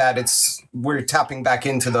fascinating that we're tapping back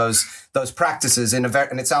into those practices and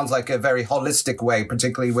it sounds like a very holistic way,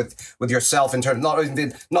 particularly with yourself in terms,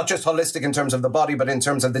 not just holistic in terms of the body, but in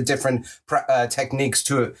terms of the different techniques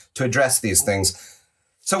to address these things.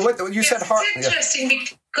 So what you said, it's interesting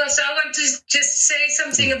because I want to just say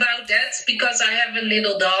something about that because I have a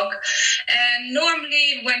little dog, and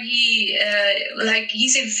normally when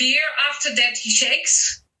he's in fear, after that he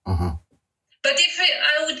shakes. But if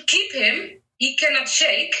I would keep him, he cannot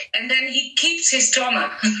shake, and then he keeps his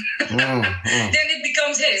trauma. Then it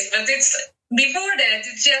becomes his. But before that,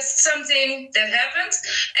 it's just something that happens,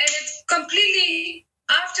 and it's completely,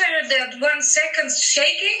 after that 1 second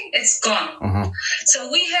shaking, it's gone.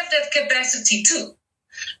 So we have that capacity too.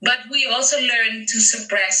 But we also learn to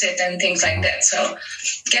suppress it and things like that. So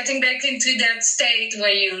getting back into that state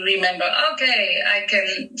where you remember, okay, I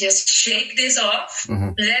can just shake this off,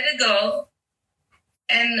 let it go,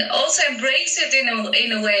 and also embrace it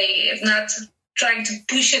in a way, if not trying to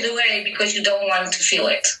push it away because you don't want to feel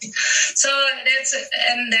it. So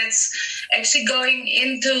that's actually going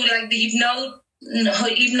into like the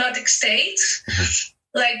hypnotic state.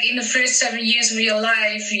 Like in the first 7 years of your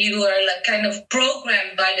life, you are like kind of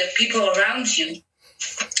programmed by the people around you.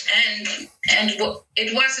 And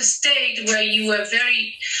it was a state where you were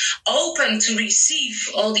very open to receive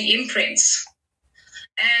all the imprints.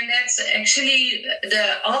 And that's actually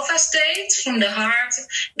the alpha state from the heart,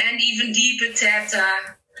 and even deeper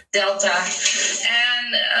theta, delta.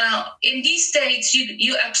 And in these states,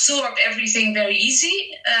 you absorb everything very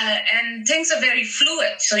easy, and things are very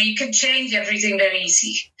fluid, so you can change everything very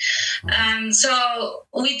easy. So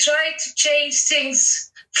we try to change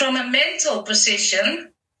things from a mental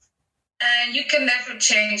position, and you can never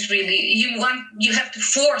change really. You have to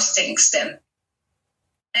force things then.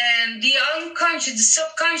 And the unconscious, the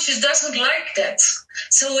subconscious doesn't like that.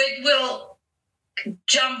 So it will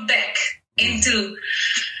jump back into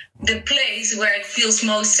the place where it feels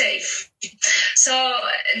most safe. So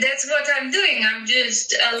that's what I'm doing. I'm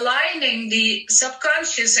just aligning the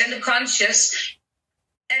subconscious and the conscious,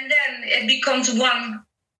 and then it becomes one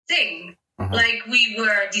thing. Like we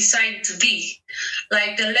were designed to be,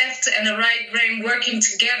 like the left and the right brain working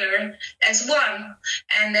together as one,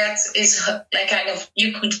 and that is like kind of,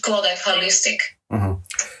 you could call that holistic.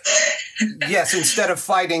 Yes, instead of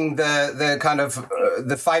fighting the kind of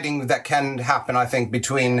the fighting that can happen, I think,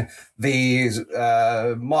 between the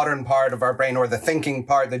modern part of our brain, or the thinking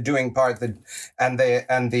part, the doing part, and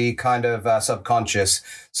the kind of subconscious.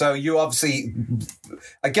 So you obviously,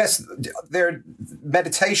 I guess, there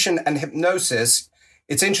meditation and hypnosis.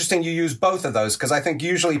 It's interesting you use both of those, because I think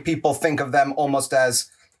usually people think of them almost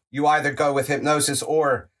as you either go with hypnosis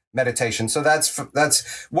or meditation. So that's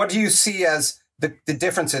what do you see as the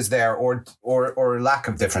differences there, or lack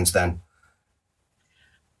of difference then?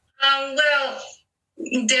 Well,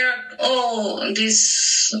 there are all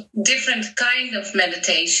these different kind of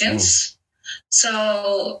meditations.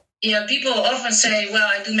 So yeah, people often say, well,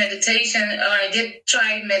 I do meditation, or I did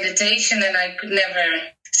try meditation and I could never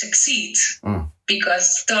succeed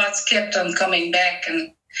because thoughts kept on coming back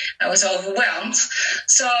and I was overwhelmed.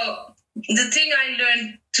 So the thing I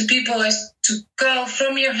learned to people is to go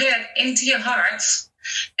from your head into your heart,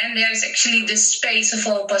 and there's actually this space of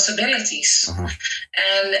all possibilities,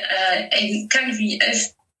 and kind of a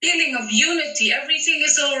feeling of unity. Everything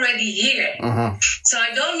is already here, so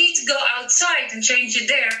I don't need to go outside and change it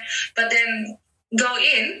there. But then go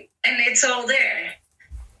in and it's all there.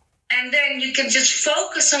 And then you can just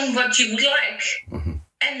focus on what you would like. Mm-hmm.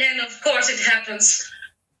 And then, of course, it happens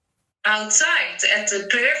outside at the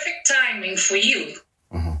perfect timing for you.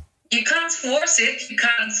 Mm-hmm. You can't force it. You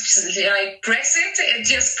can't press it. It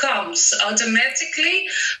just comes automatically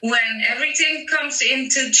when everything comes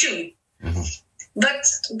into tune. Mm-hmm. But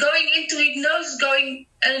going into hypnosis, going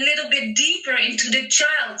a little bit deeper into the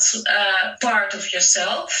child's part of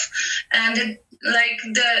yourself, and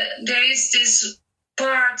there is this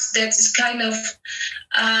part that is kind of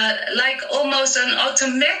like almost an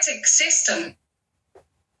automatic system.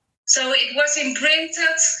 So it was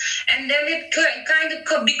imprinted, and then it kind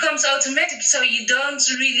of becomes automatic. So you don't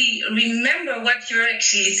really remember what you're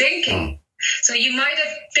actually thinking. So you might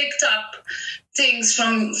have picked up things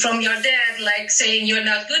from your dad, like saying you're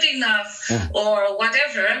not good enough or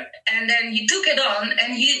whatever, and then you took it on,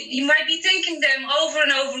 and you might be thinking them over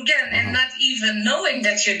and over again and not even knowing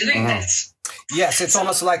that you're doing that. Yes, it's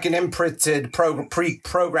almost like an imprinted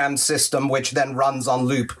pre-programmed system which then runs on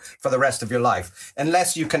loop for the rest of your life,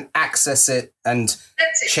 unless you can access it and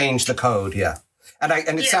change the code. Yeah, and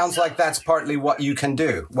it sounds like that's partly what you can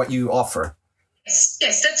do, what you offer. Yes,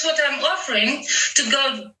 that's what I'm offering, to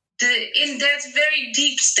go in that very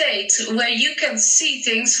deep state where you can see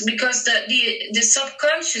things, because the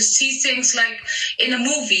subconscious sees things like in a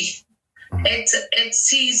movie. It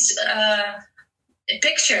sees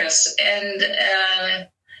pictures, and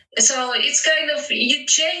so it's kind of, you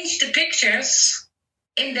change the pictures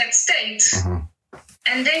in that state,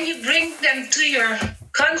 and then you bring them to your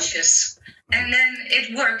conscious, and then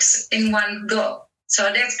it works in one go. So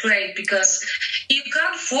that's great, because you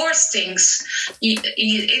can't force things.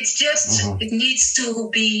 It's just, it needs to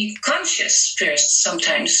be conscious first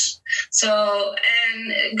sometimes. So,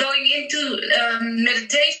 and going into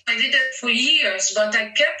meditation, I did it for years, but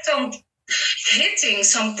I kept on hitting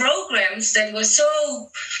some programs that were so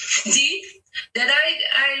deep that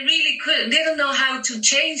I really didn't know how to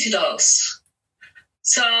change those.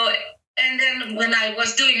 So, and then when I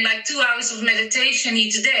was doing like 2 hours of meditation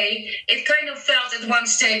each day, it kind of felt at one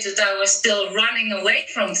stage that I was still running away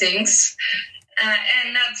from things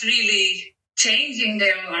and not really changing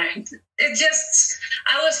them. Or it just,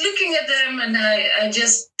 I was looking at them and I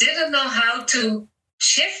just didn't know how to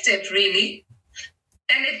shift it really.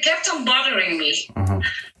 And it kept on bothering me.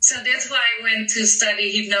 So that's why I went to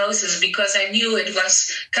study hypnosis, because I knew it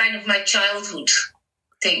was kind of my childhood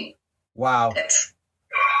thing. Wow.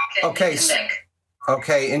 Okay.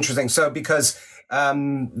 Okay, interesting. So because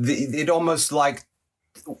it almost like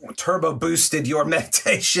turbo boosted your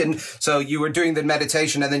meditation. So you were doing the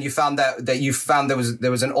meditation, and then you found that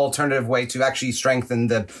there was an alternative way to actually strengthen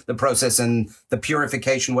the process and the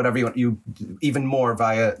purification, whatever you even more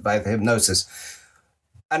via the hypnosis.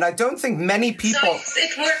 And I don't think many people... So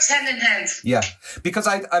it works hand in hand. Yeah, because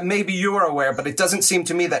I maybe you are aware, but it doesn't seem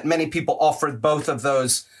to me that many people offer both of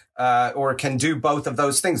those or can do both of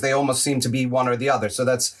those things. They almost seem to be one or the other. So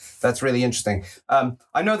that's really interesting.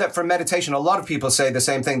 I know that for meditation, a lot of people say the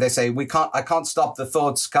same thing. They say, I can't stop the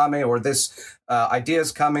thoughts coming, or this idea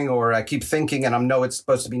is coming, or I keep thinking and I know it's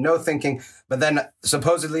supposed to be no thinking. But then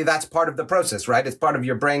supposedly that's part of the process, right? It's part of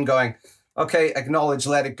your brain going, okay, acknowledge,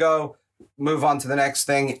 let it go, move on to the next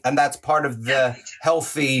thing. And that's part of the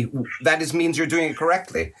healthy, means you're doing it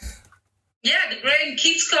correctly. Yeah, the brain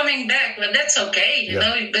keeps coming back, but that's okay, you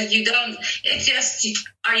know, but you don't, it's just,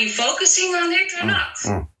 are you focusing on it or not?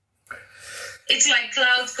 It's like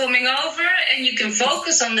clouds coming over, and you can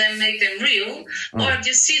focus on them, make them real, or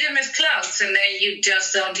just see them as clouds, and then you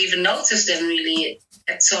just don't even notice them really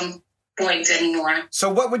at some point anymore.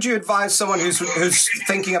 So what would you advise someone who's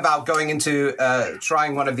thinking about going into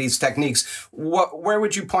trying one of these techniques? Where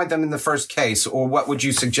would you point them in the first case, or what would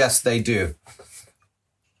you suggest they do?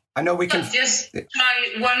 I know we can just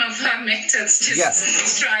try one of our methods.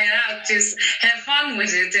 Just try it out. Just have fun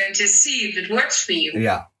with it and just see if it works for you.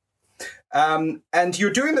 Yeah. And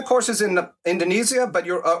you're doing the courses in Indonesia, but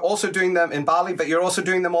you're also doing them in Bali, but you're also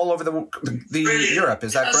doing them all over the Europe.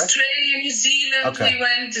 Is that correct? Australia, New Zealand. Okay. We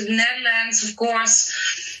went to the Netherlands, of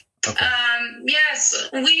course. Okay. Yes,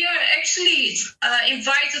 we are actually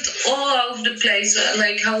invited all over the place,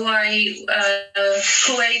 like Hawaii,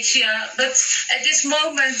 Croatia. But at this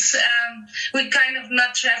moment, we're kind of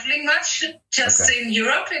not traveling much, just in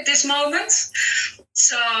Europe at this moment.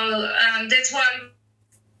 So that's why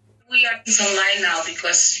we are online now,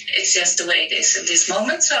 because it's just the way it is at this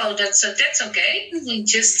moment. So that's okay. We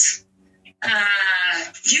just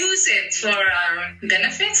use it for our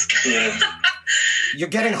benefits. Yeah. You're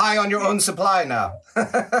getting high on your own supply now. That's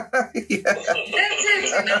it.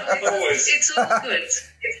 It's all good.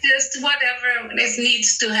 It's just whatever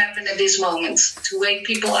needs to happen at this moment to wake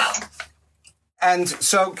people up. And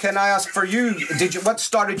so, can I ask for you? What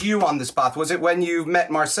started you on this path? Was it when you met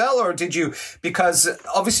Marcel, or did you? Because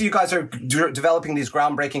obviously, you guys are developing these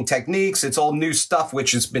groundbreaking techniques. It's all new stuff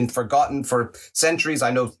which has been forgotten for centuries. I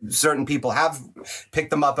know certain people have picked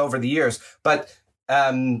them up over the years, but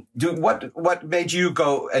what made you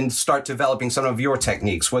go and start developing some of your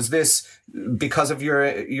techniques? Was this because of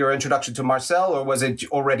your introduction to Marcel, or was it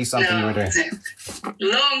already something you were doing?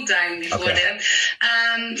 Long time before that.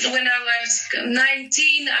 When I was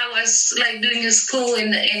 19, I was like doing a school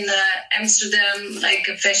in Amsterdam, like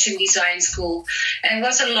a fashion design school, and it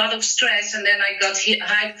was a lot of stress. And then I got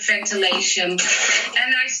hyperventilation,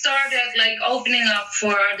 and I started like opening up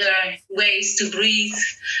for other ways to breathe,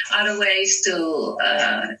 other ways to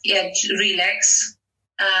relax.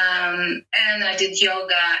 And I did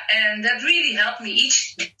yoga, and that really helped me.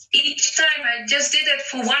 Each time I just did it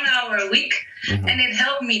for 1 hour a week, and it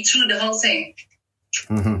helped me through the whole thing.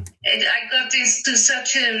 I got to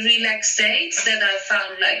such a relaxed state that I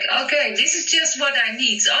found like, okay, this is just what I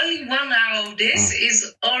need. Only 1 hour of this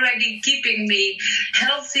is already keeping me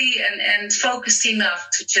healthy and focused enough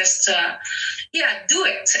to just, do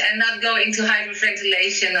it and not go into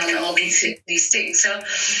hyperventilation and all these things. So,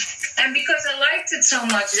 and because I liked it so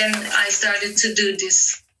much, then I started to do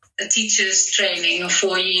this teacher's training of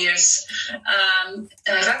 4 years,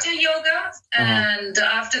 Raja Yoga. And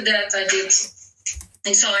after that I did.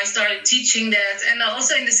 And so I started teaching that, and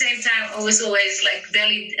also in the same time, I was always like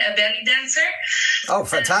belly dancer. Oh,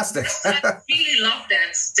 fantastic! I really loved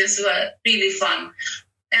that. This was really fun,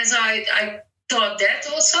 and so I taught that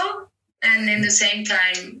also. And in the same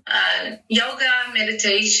time, yoga,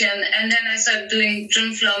 meditation, and then I started doing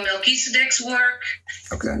drum flow Melchizedek's work,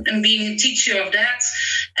 and being a teacher of that.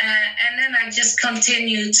 And then I just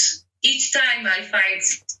continued. Each time I find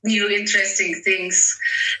new interesting things,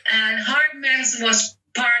 and hard math was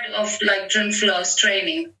part of like drum flow's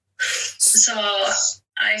training. So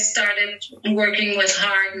I started working with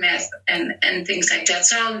hard math and things like that.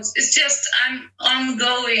 So it's just I'm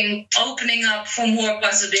ongoing, opening up for more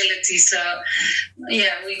possibilities. So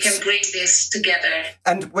yeah, we can bring this together.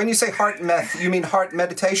 And when you say heart math, you mean heart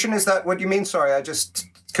meditation? Is that what you mean? Sorry,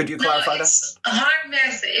 could you clarify that? Hard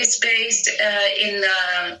math is based in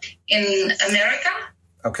America.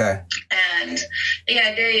 Okay. And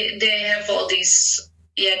they have all these.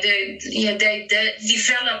 They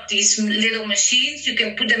develop these little machines. You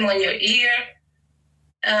can put them on your ear,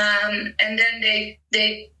 and then they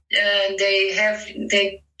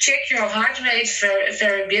check your heart rate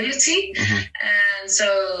variability. And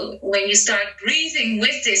so when you start breathing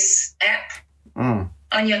with this app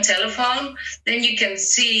on your telephone, then you can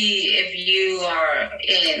see if you are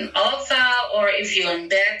in alpha or if you're in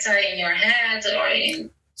beta in your head or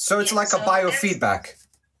in. So it's like a biofeedback.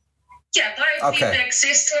 Yeah, biofeedback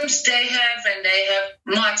systems they have, and they have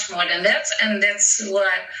much more than that. And that's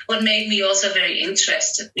what made me also very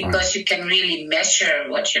interested, because you can really measure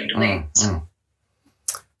what you're doing.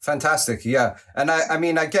 Fantastic, yeah. And I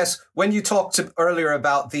mean, I guess when you talked earlier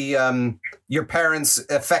about the your parents'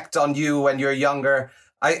 effect on you when you're younger,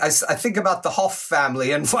 I think about the Hof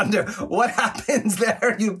family and wonder what happens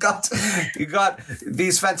there. You got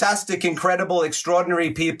these fantastic, incredible,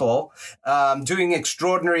 extraordinary people doing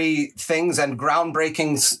extraordinary things and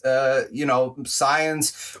groundbreaking,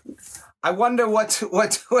 science. I wonder what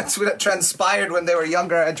transpired when they were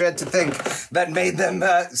younger. I dread to think that made them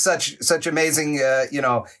such amazing,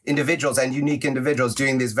 individuals and unique individuals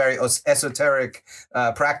doing these very esoteric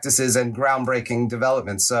practices and groundbreaking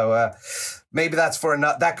developments. So maybe that's for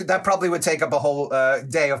that probably would take up a whole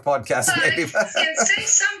day of podcasting. Maybe. I can say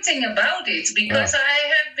something about it, because I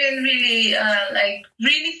have been really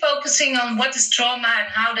really focusing on what is trauma and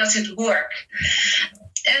how does it work.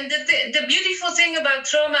 And the beautiful thing about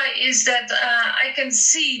trauma is that I can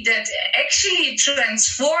see that actually it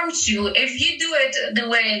transforms you. If you do it the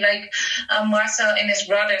way like Marcel and his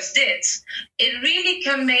brothers did, it really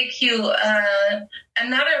can make you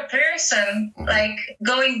another person, like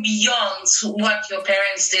going beyond what your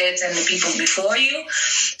parents did and the people before you.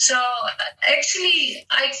 So actually,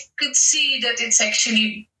 I could see that it's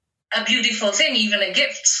actually a beautiful thing, even a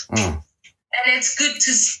gift. And it's good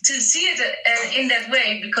to see it in that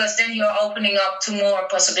way, because then you're opening up to more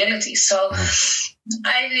possibilities. So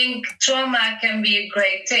I think trauma can be a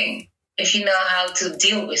great thing if you know how to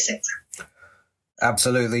deal with it.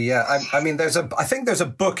 Absolutely, yeah. I mean, I think there's a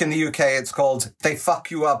book in the UK. It's called "They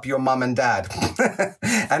Fuck You Up, Your Mum and Dad,"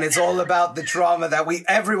 and it's all about the trauma that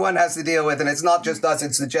everyone has to deal with, and it's not just us;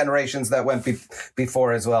 it's the generations that went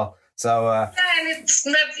before as well. So, and it's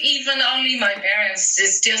not even only my parents.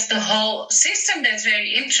 It's just the whole system that's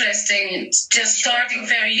very interesting. It's just starting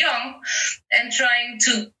very young and trying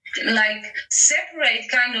to separate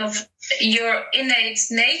kind of your innate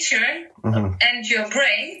nature and your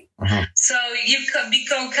brain. So you can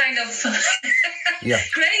become kind of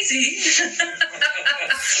crazy.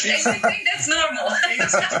 And you think that's normal.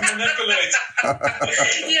 Easy to manipulate.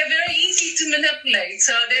 Yeah, very easy to manipulate.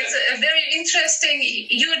 So that's a very interesting.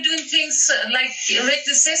 You're doing things with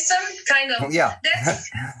the system, kind of. Yeah.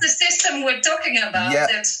 That's the system we're talking about. Yeah.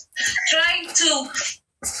 That's trying to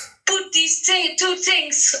put these two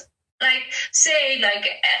things,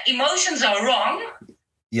 emotions are wrong.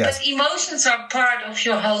 Yes. But emotions are part of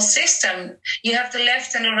your whole system. You have the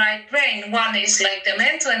left and the right brain. One is like the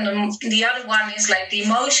mental, and the other one is like the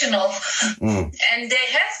emotional. And they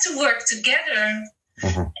have to work together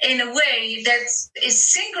in a way that is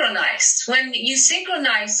synchronized. When you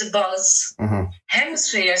synchronize the both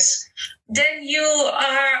hemispheres, then you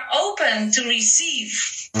are open to receive.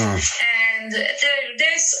 And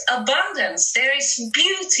there's abundance, there is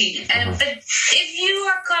beauty. But if you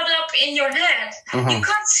are caught up in your head, you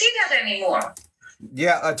can't see that anymore.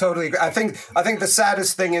 Yeah, I totally agree. I think the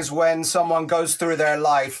saddest thing is when someone goes through their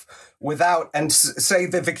life without, and say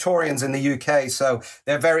the Victorians in the UK, so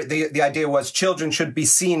they're the idea was children should be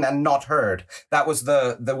seen and not heard. That was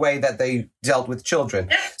the way that they dealt with children.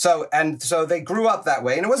 So they grew up that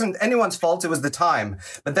way, and it wasn't anyone's fault, it was the time.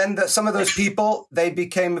 But then some of those people, they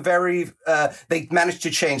became they managed to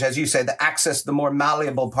change, as you say, to access the more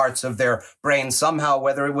malleable parts of their brain somehow,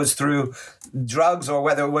 whether it was through drugs or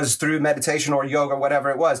whether it was through meditation or yoga, whatever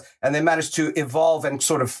it was. And they managed to evolve and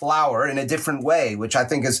sort of flower in a different way, which I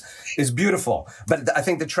think is beautiful. But I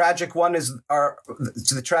think the tragic one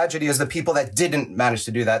the tragedy is the people that didn't manage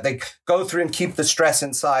to do that. They go through and keep the stress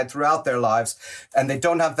inside throughout their lives, and they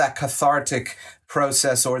don't have that cathartic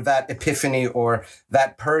process or that epiphany or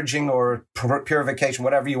that purging or purification,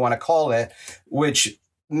 whatever you want to call it, which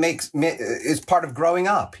is part of growing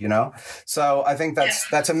up, So I think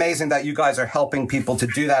that's amazing that you guys are helping people to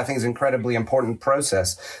do that. I think it's an incredibly important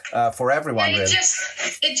process for everyone. It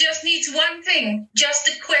just needs one thing, just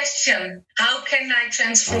a question. How can I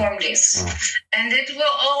transform this? And it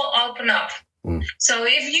will all open up. So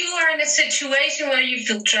if you are in a situation where you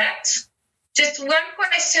feel trapped, just one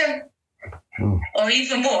question or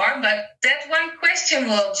even more, but that one question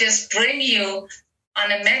will just bring you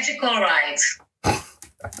on a magical ride.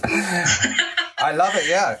 I love it.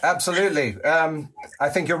 Yeah, absolutely. I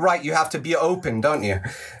think you're right. You have to be open, don't you?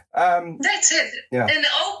 That's it. Yeah. And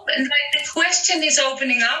the question is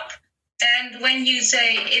opening up. And when you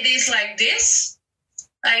say it is like this,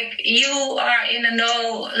 you are in a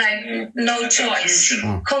no choice.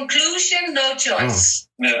 Conclusion, no choice.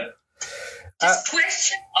 Yeah. Just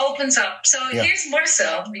question opens up. So here's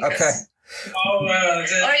Marcel. Okay.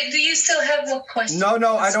 Do you still have more questions? No,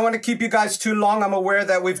 I don't want to keep you guys too long. I'm aware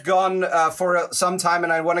that we've gone for some time,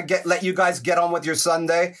 and I want to let you guys get on with your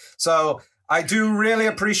Sunday. So I do really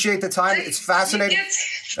appreciate the time. It's fascinating.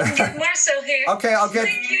 Get Marcel here. Okay, I'll get.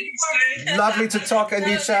 Lovely to talk,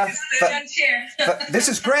 Anicca. This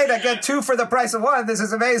is great. I get 2 for the price of 1. This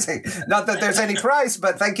is amazing. Not that there's any price,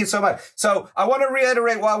 but thank you so much. So I want to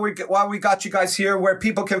reiterate while we got you guys here, where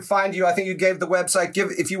people can find you. I think you gave the website.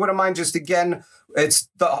 If you wouldn't mind, just again, it's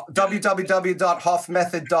the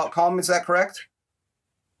www.hofmethod.com. Is that correct?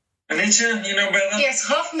 Anicca, you know better. Yes,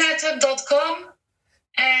 hofmethod.com.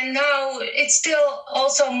 And now it's still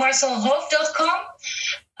also marcelhof.com.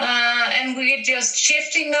 And we're just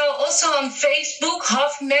shifting now also on Facebook,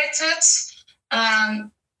 Hof Methods,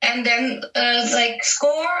 and then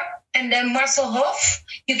Score, and then Marcel Hof.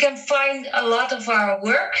 You can find a lot of our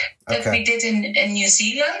work that we did in New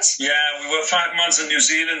Zealand. Yeah, we were 5 months in New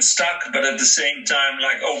Zealand stuck, but at the same time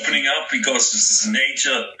opening up because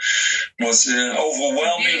nature was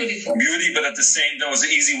overwhelming beauty, but at the same time was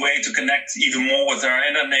an easy way to connect even more with our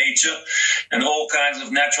inner nature, and all kinds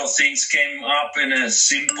of natural things came up in a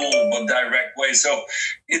simple but direct way. So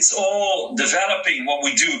it's all developing what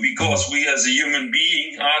we do, because we as a human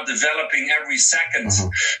being are developing every second.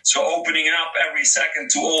 So opening up every second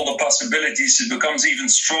to all the possibilities, it becomes even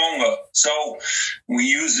stronger. So we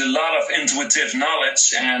use a lot of intuitive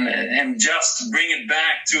knowledge and just bring it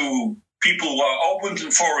back to people who are open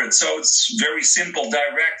for it. So it's very simple,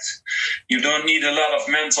 direct. You don't need a lot of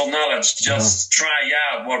mental knowledge. Just try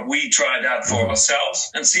out what we tried out for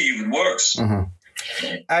ourselves and see if it works.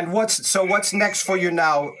 And what's next for you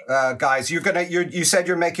now, guys? You said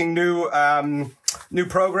you're making new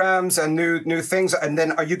programs and new things, and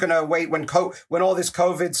then are you gonna wait when all this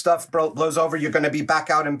COVID stuff blows over? You're gonna be back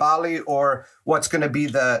out in Bali, or what's gonna be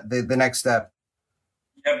the next step?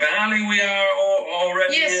 Yeah, Bali, we are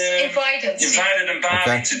already invited in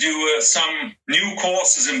Bali to do some new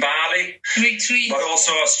courses in Bali. Retreat. But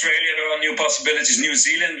also Australia, there are new possibilities. New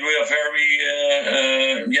Zealand, we are very,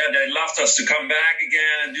 they loved us to come back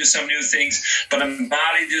again and do some new things. But in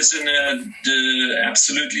Bali, there's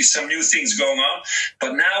absolutely some new things going on.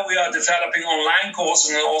 But now we are developing online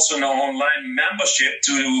courses and also an online membership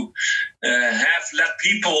to let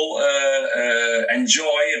people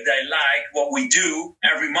enjoy, if they like, what we do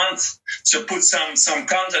every month. So put some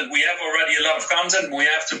content. We have already a lot of content. We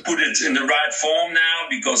have to put it in the right form now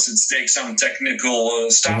because it takes some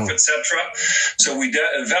technical stuff, etc. So we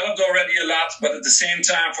developed already a lot, but at the same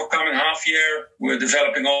time, for coming half year, we're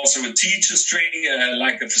developing also a teacher's training,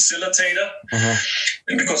 like a facilitator,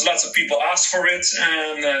 and because lots of people ask for it,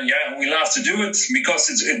 and we love to do it because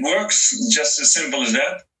it works, just as simple as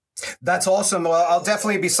that. That's awesome. Well, I'll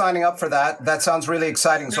definitely be signing up for that. That sounds really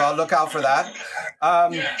exciting. So I'll look out for that.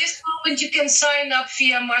 At this moment, you can sign up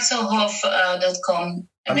via marcelhof.com.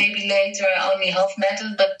 And maybe later only Hof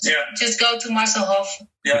method, but just go to Marcel Hof.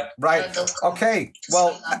 Yeah, right. Okay.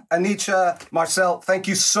 Well, Anicca, Marcel, thank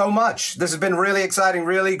you so much. This has been really exciting,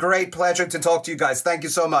 really great pleasure to talk to you guys. Thank you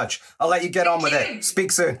so much. I'll let you get on with it.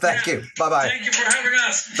 Speak soon. Thank you. Bye-bye. Thank you for having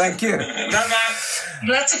us. Thank you. Bye-bye.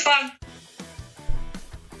 Lots of fun.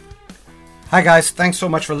 Hi, guys. Thanks so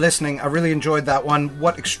much for listening. I really enjoyed that one.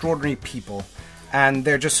 What extraordinary people. And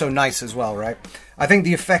they're just so nice as well, right? I think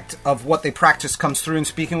the effect of what they practice comes through in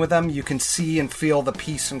speaking with them. You can see and feel the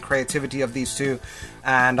peace and creativity of these two.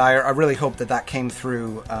 And I really hope that came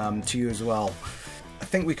through to you as well. I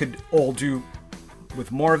think we could all do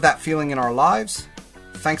with more of that feeling in our lives.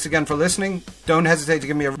 Thanks again for listening. Don't hesitate to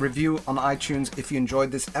give me a review on iTunes if you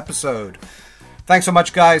enjoyed this episode. Thanks so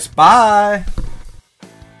much, guys. Bye.